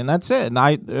 Florida, and that's it.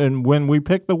 And when we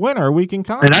pick the winner, we can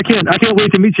And I can't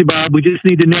wait to meet you, Bob. We just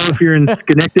need to know if you're in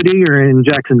Schenectady or in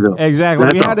Jacksonville.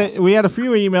 Exactly. That's We had a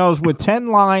few emails with 10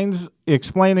 lines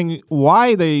explaining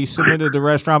why they submitted the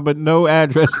restaurant, but no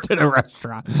address to the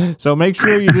restaurant. So make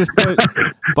sure you just put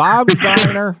Bob's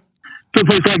Diner.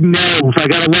 Someplace like Nell's, I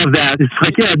gotta love that. It's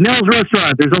like, yeah, Nell's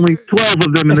Restaurant. There's only 12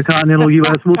 of them in the continental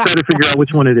U.S. We'll try to figure out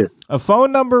which one it is. A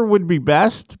phone number would be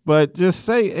best, but just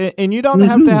say, and you don't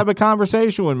have to have a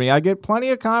conversation with me. I get plenty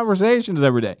of conversations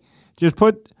every day. Just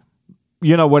put,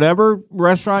 whatever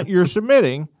restaurant you're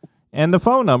submitting and the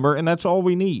phone number, and that's all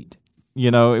we need. We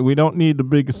don't need the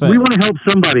big thing. We want to help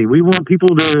somebody. We want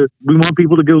people to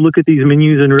go look at these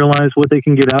menus and realize what they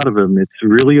can get out of them. It's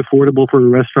really affordable for a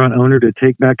restaurant owner to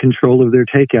take back control of their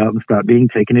takeout and stop being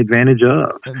taken advantage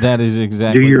of. That is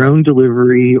exactly. Do your own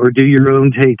delivery or do your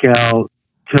own takeout.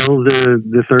 Tell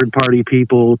the third party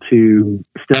people to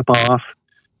step off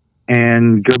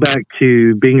and go back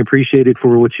to being appreciated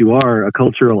for what you are, a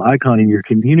cultural icon in your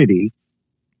community.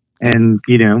 And,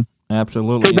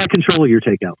 Absolutely. take back control of your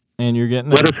takeout. And you're getting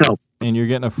Let us help. And you're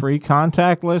getting a free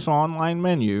contactless online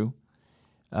menu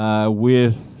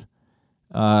with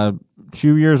 2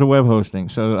 years of web hosting.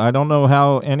 So I don't know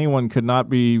how anyone could not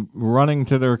be running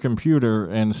to their computer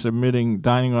and submitting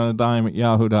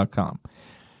diningonadime@yahoo.com.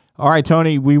 All right,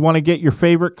 Tony, we want to get your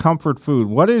favorite comfort food.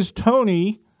 What is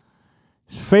Tony's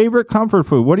favorite comfort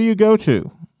food? What do you go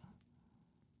to?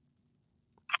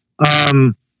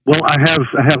 Well, I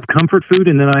have comfort food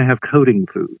and then I have coating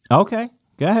food. Okay,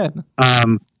 go ahead.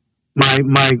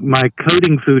 My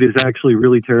coating food is actually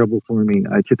really terrible for me.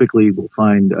 I typically will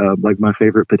find like my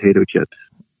favorite potato chips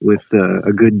with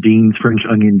a good Dean's French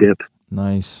onion dip.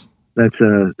 Nice. That's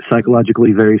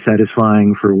psychologically very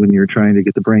satisfying for when you're trying to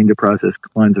get the brain to process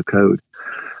lines of code.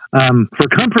 For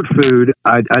comfort food,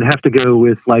 I'd have to go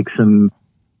with like some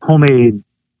homemade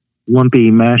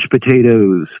lumpy mashed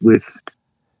potatoes with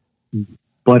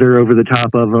butter over the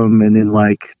top of them, and then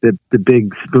like the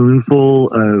big spoonful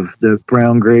of the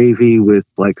brown gravy with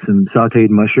like some sauteed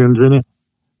mushrooms in it.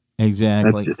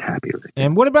 Exactly. That's just happy right there.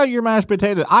 And what about your mashed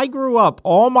potatoes? I grew up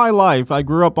all my life. I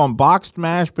grew up on boxed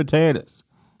mashed potatoes.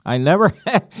 I never,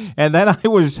 and then I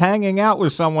was hanging out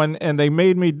with someone, and they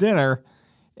made me dinner,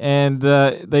 and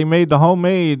they made the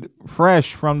homemade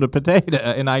fresh from the potato,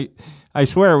 and I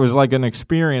swear it was like an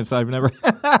experience I've never.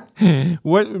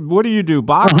 What do you do,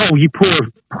 box? Oh, you poor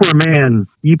man!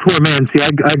 You poor man. See,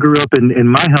 I grew up in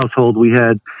my household. We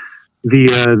had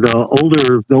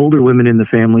the older women in the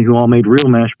family who all made real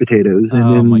mashed potatoes, and Oh,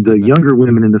 my then the goodness. younger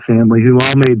women in the family who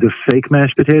all made the fake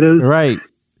mashed potatoes. Right.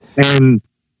 And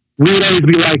we would always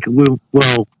be like,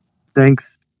 well, thanks,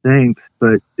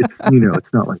 but it's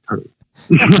it's not like her.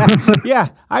 Yeah,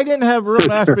 I didn't have real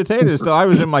mashed potatoes till I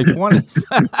was in my 20s.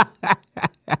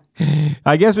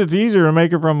 I guess it's easier to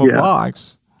make it from a Yeah.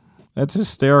 box. That's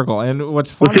hysterical. And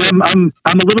what's Well, funny? see, I'm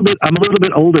a little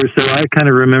bit older, so I kind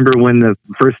of remember when the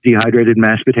first dehydrated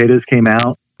mashed potatoes came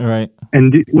out. Right.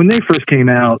 And when they first came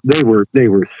out, they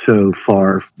were so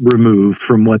far removed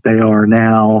from what they are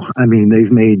now. I mean,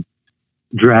 they've made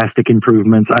drastic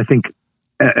improvements. I think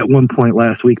at one point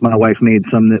last week, my wife made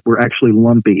some that were actually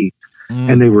lumpy,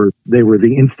 and they were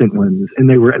the instant ones, and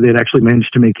they'd actually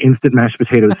managed to make instant mashed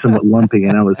potatoes somewhat lumpy.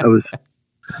 And I was similar.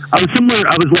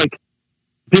 I was like,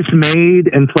 dismayed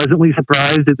and pleasantly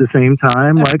surprised at the same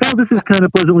time. Like, oh, this is kind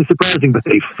of pleasantly surprising, but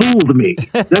they fooled me.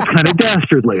 That's kind of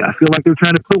dastardly. I feel like they're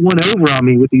trying to put one over on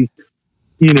me with these,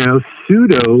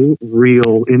 pseudo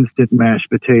real instant mashed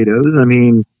potatoes. I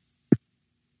mean,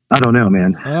 I don't know,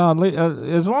 man. Well,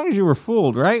 as long as you were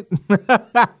fooled, right?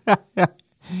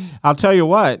 I'll tell you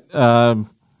what.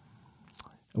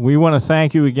 We want to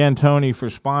thank you again, Tony, for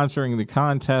sponsoring the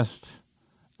contest.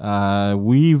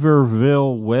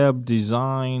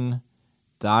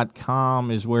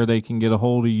 WeavervilleWebDesign.com is where they can get a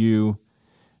hold of you.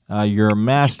 You're a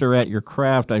master at your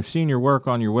craft. I've seen your work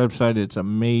on your website. It's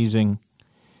amazing.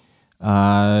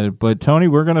 But, Tony,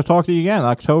 we're going to talk to you again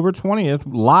October 20th,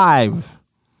 live.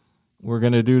 We're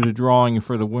going to do the drawing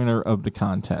for the winner of the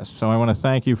contest. So I want to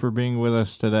thank you for being with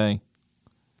us today.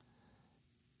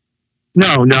 No,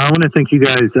 I want to thank you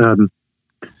guys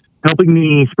helping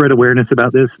me spread awareness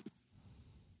about this.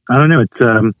 I don't know. It's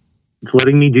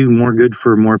letting me do more good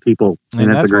for more people,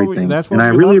 and that's a great thing. And I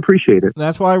really appreciate it.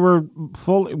 That's why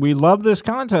we love this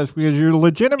contest, because you're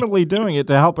legitimately doing it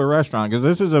to help a restaurant, because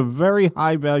this is a very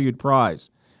high valued prize.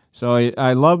 So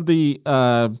I love the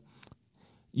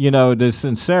the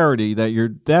sincerity that you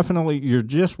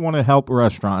just want to help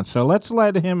restaurants. So let's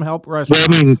let him help restaurants.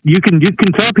 Well, I mean, you can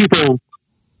tell people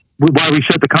why we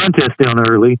shut the contest down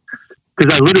early.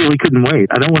 Because I literally couldn't wait.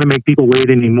 I don't want to make people wait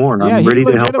anymore. I'm ready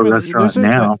to help a restaurant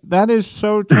now. That is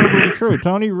so totally true.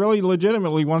 Tony really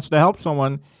legitimately wants to help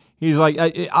someone. He's like,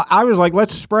 I was like,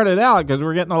 let's spread it out because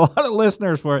we're getting a lot of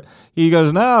listeners for it. He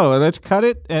goes, no, let's cut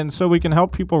it, and so we can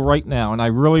help people right now. And I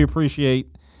really appreciate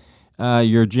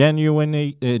your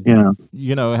genuine,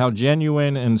 how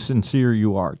genuine and sincere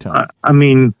you are, Tony. I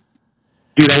mean,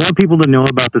 dude, I want people to know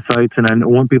about the sites, and I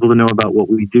want people to know about what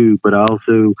we do, but I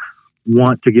also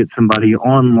want to get somebody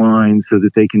online so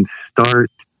that they can start,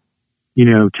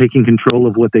 taking control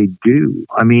of what they do.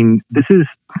 I mean, this is,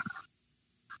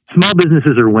 small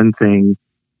businesses are one thing,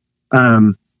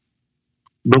 but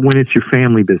when it's your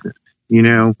family business,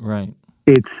 right,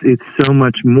 it's so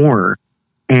much more.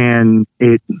 And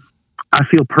I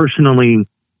feel personally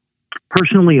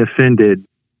offended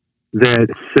that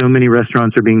so many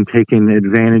restaurants are being taken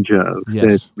advantage of,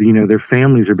 yes. That, their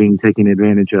families are being taken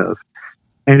advantage of.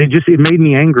 And it made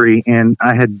me angry. And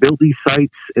I had built these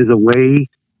sites as a way,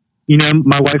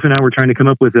 my wife and I were trying to come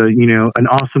up with an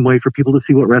awesome way for people to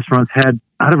see what restaurants had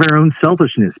out of our own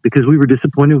selfishness, because we were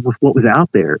disappointed with what was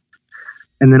out there.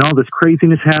 And then all this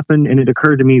craziness happened, and it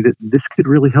occurred to me that this could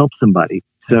really help somebody.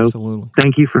 So Absolutely.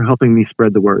 Thank you for helping me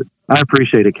spread the word. I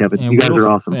appreciate it, Kevin. You guys are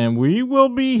awesome. And we will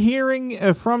be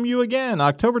hearing from you again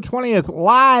October 20th,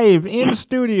 live in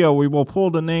studio. We will pull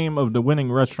the name of the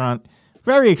winning restaurant.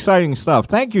 Very exciting stuff.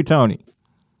 Thank you, Tony.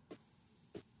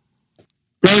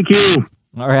 Thank you.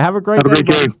 All right. Have a great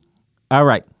day. All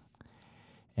right.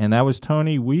 And that was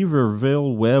Tony,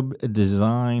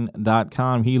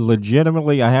 WeavervilleWebDesign.com. He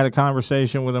legitimately, I had a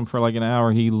conversation with him for like an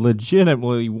hour. He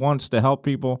legitimately wants to help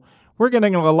people. We're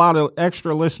getting a lot of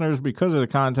extra listeners because of the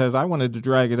contest. I wanted to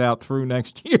drag it out through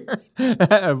next year.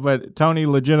 But Tony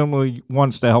legitimately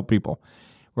wants to help people.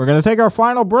 We're going to take our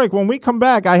final break. When we come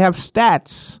back, I have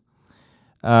stats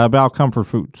about comfort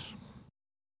foods.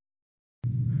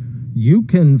 You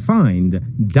can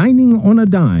find Dining on a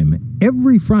Dime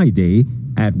every Friday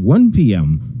at 1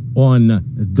 p.m. on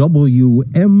WMLD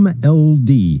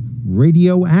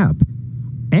radio app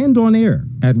and on air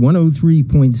at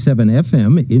 103.7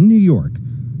 FM in New York,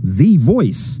 the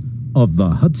voice of the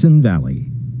Hudson Valley.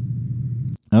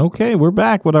 Okay, we're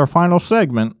back with our final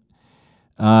segment.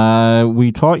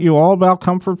 We taught you all about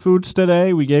comfort foods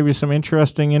today. We gave you some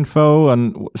interesting info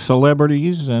on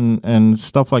celebrities and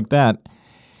stuff like that.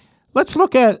 Let's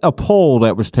look at a poll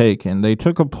that was taken. They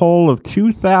took a poll of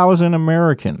 2,000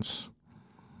 Americans.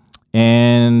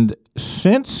 And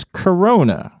since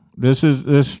Corona, this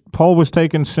poll was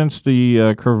taken since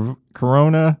the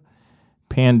Corona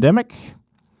pandemic,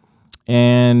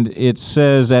 and it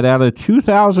says that out of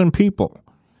 2,000 people,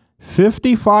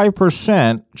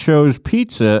 55% chose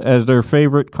pizza as their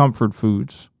favorite comfort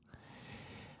foods.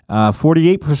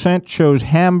 48% chose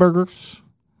hamburgers.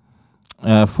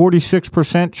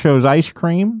 46% chose ice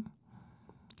cream.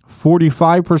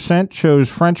 45%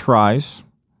 chose French fries.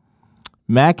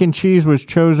 Mac and cheese was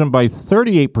chosen by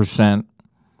 38%.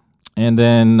 And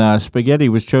then spaghetti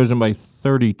was chosen by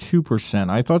 32%.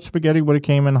 I thought spaghetti would have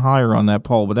came in higher on that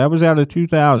poll, but that was out of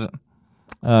 2,000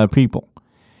 people.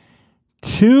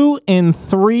 2 in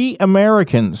 3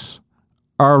 Americans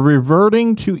are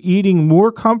reverting to eating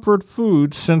more comfort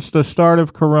foods since the start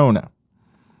of Corona.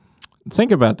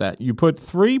 Think about that. You put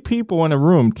 3 people in a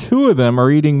room, 2 of them are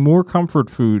eating more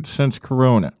comfort foods since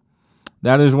Corona.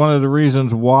 That is one of the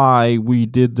reasons why we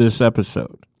did this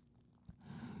episode.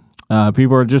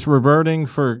 People are just reverting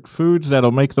for foods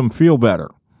that'll make them feel better.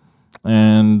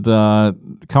 And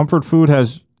comfort food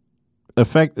has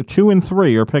effect. 2 in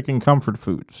 3 are picking comfort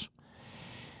foods.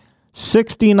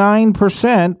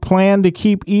 69% plan to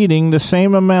keep eating the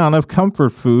same amount of comfort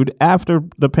food after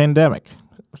the pandemic.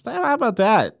 How about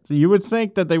that? You would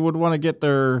think that they would want to get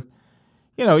their,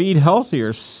 eat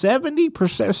healthier.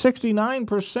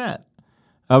 69%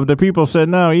 of the people said,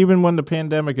 no, even when the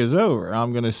pandemic is over,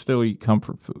 I'm going to still eat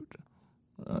comfort food.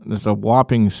 That's a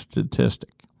whopping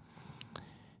statistic.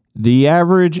 The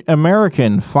average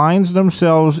American finds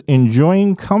themselves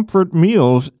enjoying comfort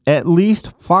meals at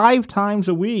least 5 times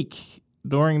a week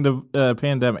during the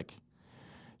pandemic.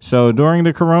 So during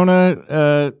the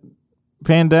corona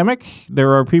pandemic,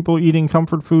 there are people eating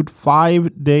comfort food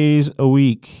 5 days a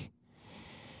week.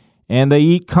 And they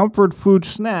eat comfort food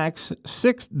snacks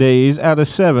 6 days out of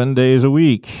 7 days a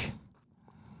week.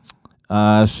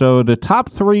 So the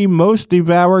top 3 most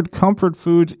devoured comfort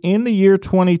foods in the year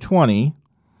 2020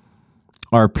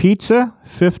 are pizza,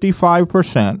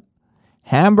 55%,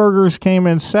 hamburgers came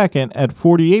in second at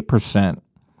 48%,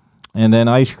 and then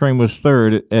ice cream was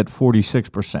third at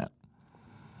 46%.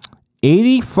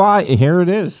 85, here it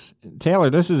is. Taylor,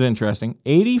 this is interesting.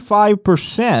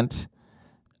 85%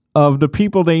 of the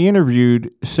people they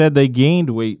interviewed said they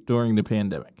gained weight during the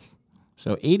pandemic.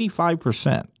 So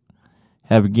 85%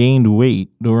 have gained weight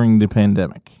during the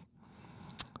pandemic.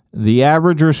 The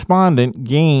average respondent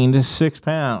gained 6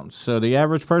 pounds. So the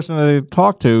average person that they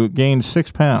talked to gained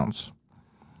 6 pounds.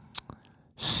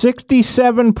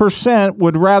 67%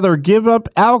 would rather give up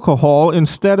alcohol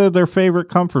instead of their favorite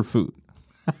comfort food.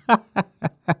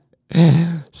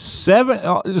 6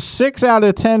 out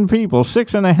of 10 people,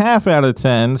 6.5 out of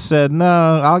 10 said,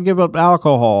 no, I'll give up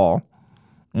alcohol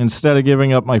instead of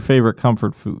giving up my favorite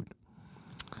comfort food.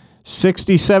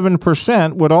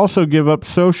 67% would also give up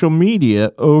social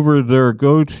media over their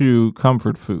go-to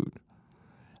comfort food.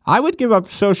 I would give up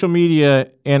social media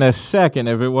in a second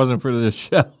if it wasn't for this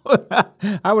show.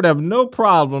 I would have no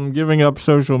problem giving up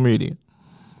social media.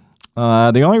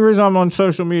 The only reason I'm on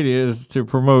social media is to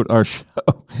promote our show.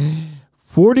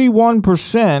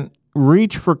 41%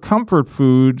 reach for comfort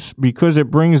foods because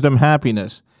it brings them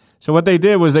happiness. So what they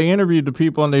did was they interviewed the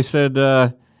people and they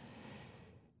said,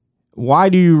 why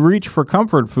do you reach for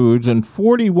comfort foods? And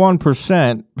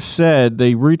 41% said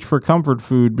they reach for comfort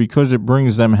food because it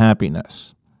brings them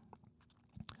happiness.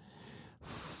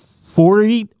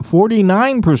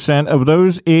 49% of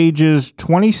those ages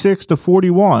 26 to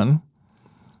 41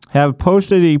 have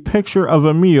posted a picture of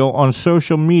a meal on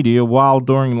social media while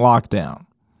during lockdown.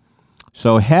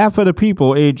 So half of the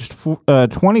people aged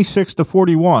 26 to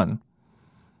 41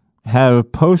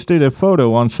 have posted a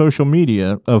photo on social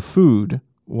media of food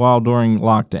while during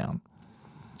lockdown.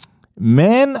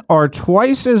 Men are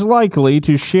twice as likely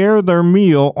to share their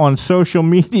meal on social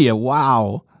media.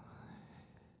 Wow.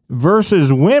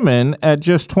 Versus women at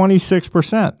just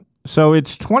 26%. So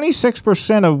it's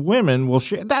 26% of women will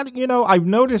share that. I've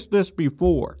noticed this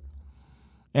before.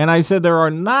 And I said there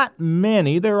are not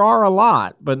many, there are a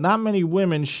lot, but not many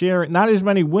women share, not as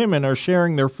many women are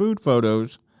sharing their food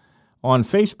photos on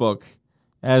Facebook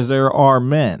as there are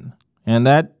men. And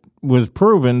that was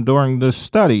proven during this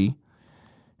study.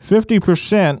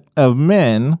 50% of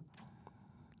men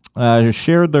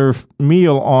shared their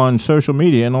meal on social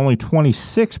media and only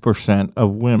 26% of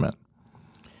women.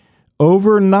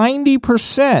 Over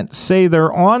 90% say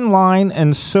their online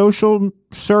and social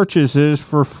searches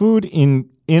for food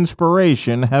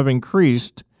inspiration have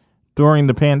increased during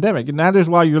the pandemic. And that is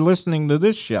why you're listening to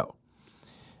this show.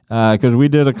 Because we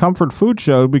did a comfort food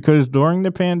show because during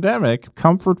the pandemic,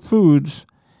 comfort foods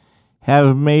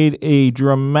have made a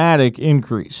dramatic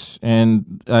increase.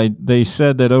 And they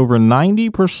said that over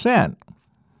 90%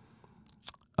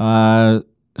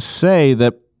 say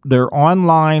that their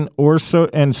online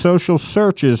and social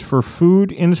searches for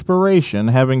food inspiration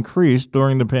have increased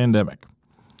during the pandemic.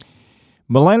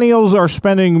 Millennials are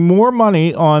spending more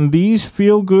money on these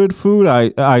feel-good food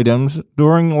items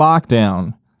during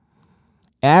lockdown,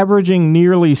 averaging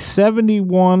nearly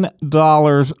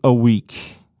 $71 a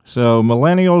week. So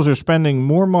millennials are spending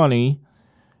more money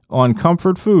on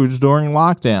comfort foods during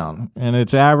lockdown, and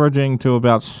it's averaging to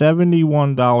about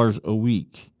 $71 a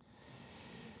week.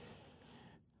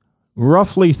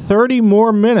 Roughly 30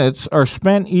 more minutes are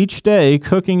spent each day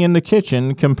cooking in the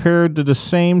kitchen compared to the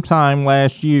same time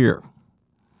last year.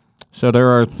 So there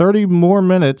are 30 more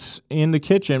minutes in the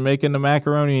kitchen making the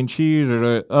macaroni and cheese or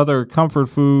the other comfort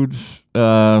foods,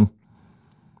 such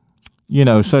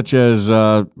as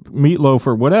meatloaf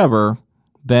or whatever,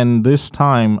 than this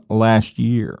time last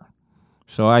year.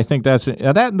 So I think those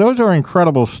are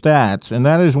incredible stats, and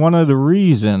that is one of the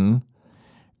reasons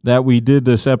that we did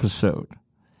this episode.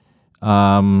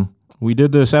 We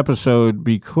did this episode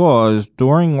because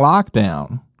during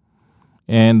lockdown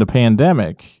and the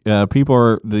pandemic,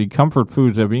 the comfort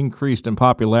foods have increased in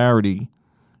popularity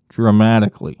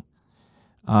dramatically.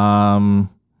 But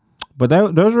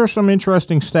those are some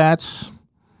interesting stats.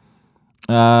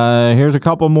 Here's a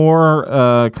couple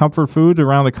more comfort foods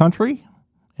around the country,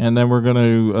 and then we're going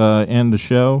to end the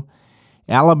show.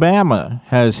 Alabama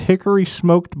has hickory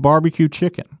smoked barbecue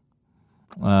chicken.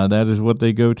 That is what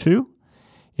they go to.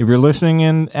 If you're listening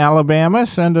in Alabama,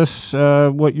 send us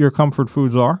what your comfort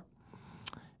foods are.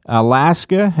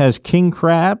 Alaska has king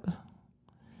crab.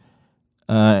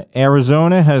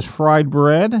 Arizona has fried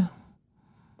bread.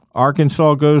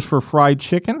 Arkansas goes for fried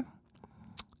chicken.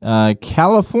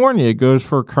 California goes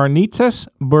for carnitas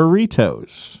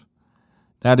burritos.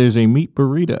 That is a meat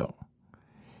burrito.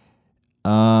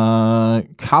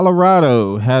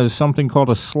 Colorado has something called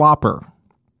a slopper.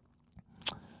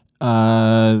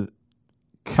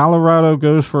 Colorado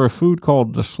goes for a food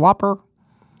called the slopper.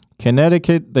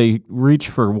 Connecticut, they reach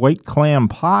for white clam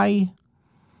pie.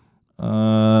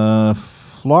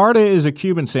 Florida is a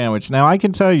Cuban sandwich. Now, I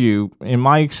can tell you, in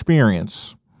my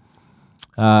experience,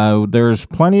 there's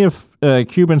plenty of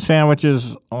Cuban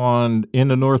sandwiches in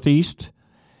the Northeast,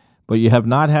 but you have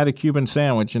not had a Cuban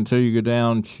sandwich until you go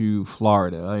down to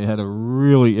Florida.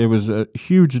 It was a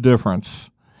huge difference.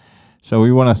 So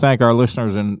we want to thank our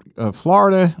listeners in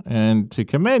Florida and to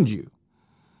commend you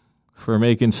for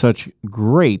making such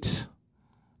great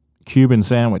Cuban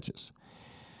sandwiches.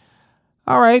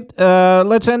 All right,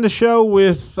 let's end the show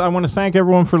with, I want to thank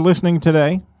everyone for listening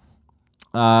today.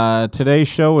 Today's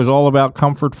show is all about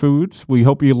comfort foods. We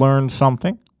hope you learned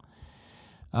something.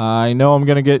 I know I'm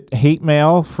going to get hate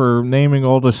mail for naming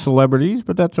all the celebrities,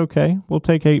 but that's okay. We'll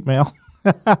take hate mail.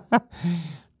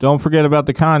 Don't forget about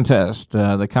the contest.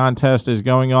 The contest is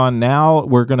going on now.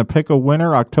 We're going to pick a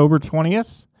winner October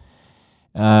 20th.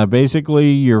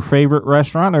 Basically, your favorite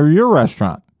restaurant or your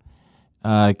restaurant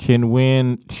can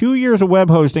win 2 years of web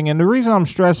hosting. And the reason I'm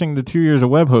stressing the 2 years of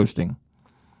web hosting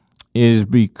is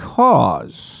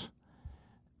because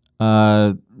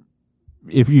if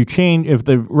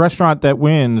the restaurant that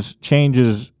wins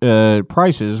changes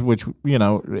prices, which,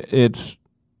 it's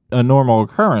a normal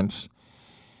occurrence,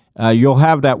 you'll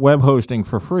have that web hosting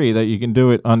for free that you can do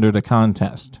it under the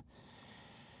contest.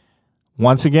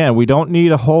 Once again, we don't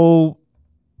need a whole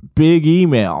big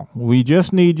email. We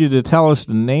just need you to tell us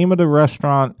the name of the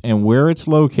restaurant and where it's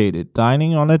located,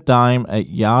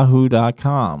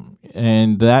 diningonadime@yahoo.com.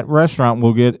 And that restaurant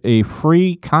will get a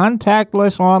free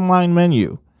contactless online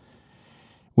menu,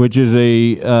 which is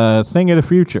a thing of the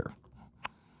future,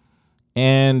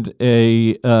 and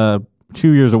a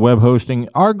 2 years of web hosting.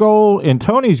 Our goal, and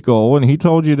Tony's goal, and he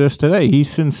told you this today, he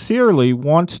sincerely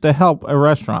wants to help a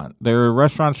restaurant. There are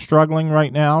restaurants struggling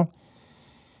right now.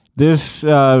 This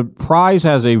prize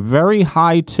has a very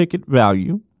high ticket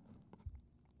value.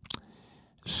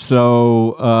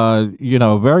 So,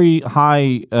 very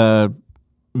high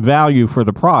value for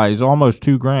the prize, almost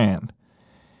 $2,000.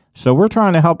 So we're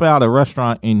trying to help out a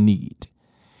restaurant in need.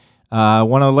 I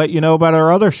want to let you know about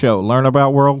our other show, Learn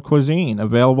About World Cuisine,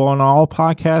 available on all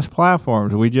podcast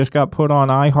platforms. We just got put on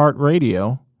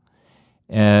iHeartRadio.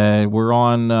 We're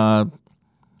on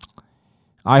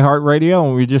iHeartRadio,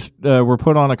 and we just were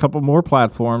put on a couple more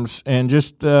platforms. And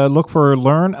just look for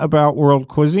Learn About World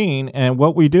Cuisine. And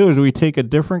what we do is we take a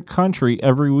different country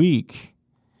every week,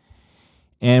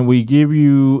 and we give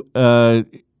you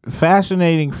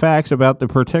fascinating facts about the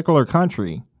particular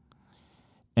country.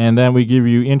 And then we give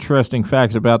you interesting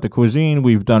facts about the cuisine.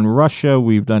 We've done Russia.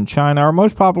 We've done China. Our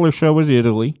most popular show was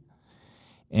Italy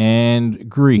and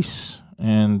Greece.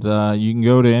 And you can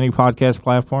go to any podcast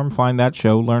platform, find that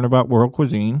show, Learn About World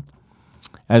Cuisine.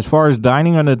 As far as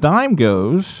Dining on a Dime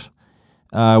goes,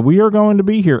 we are going to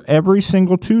be here every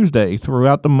single Tuesday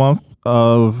throughout the month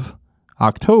of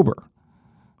October.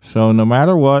 So no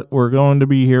matter what, we're going to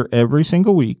be here every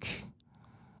single week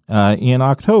in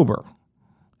October.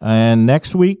 And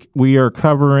next week, we are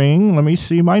covering, let me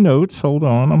see my notes. Hold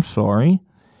on, I'm sorry.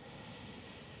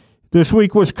 This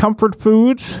week was comfort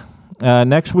foods.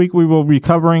 Next week, we will be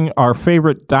covering our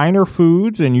favorite diner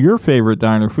foods and your favorite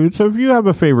diner foods. So if you have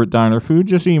a favorite diner food,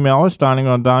 just email us,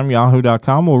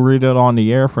 diningonadime@yahoo.com. We'll read it on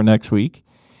the air for next week.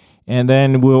 And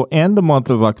then we'll end the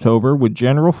month of October with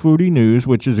General Foodie News,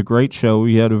 which is a great show.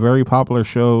 We had a very popular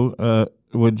show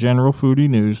with General Foodie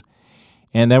News.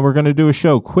 And then we're going to do a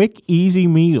show, Quick, Easy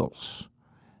Meals,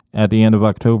 at the end of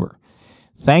October.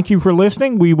 Thank you for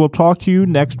listening. We will talk to you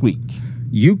next week.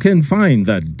 You can find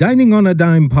the Dining on a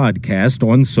Dime podcast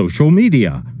on social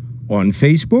media. On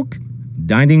Facebook,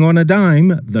 Dining on a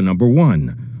Dime, the number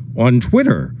 1. On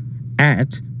Twitter,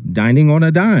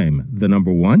 @DiningOnADime, the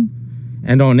number 1.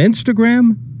 And on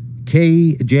Instagram,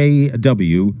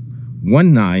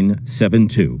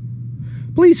 KJW1972.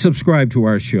 Please subscribe to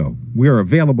our show. We are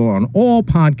available on all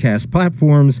podcast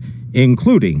platforms,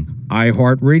 including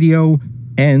iHeartRadio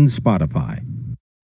and Spotify.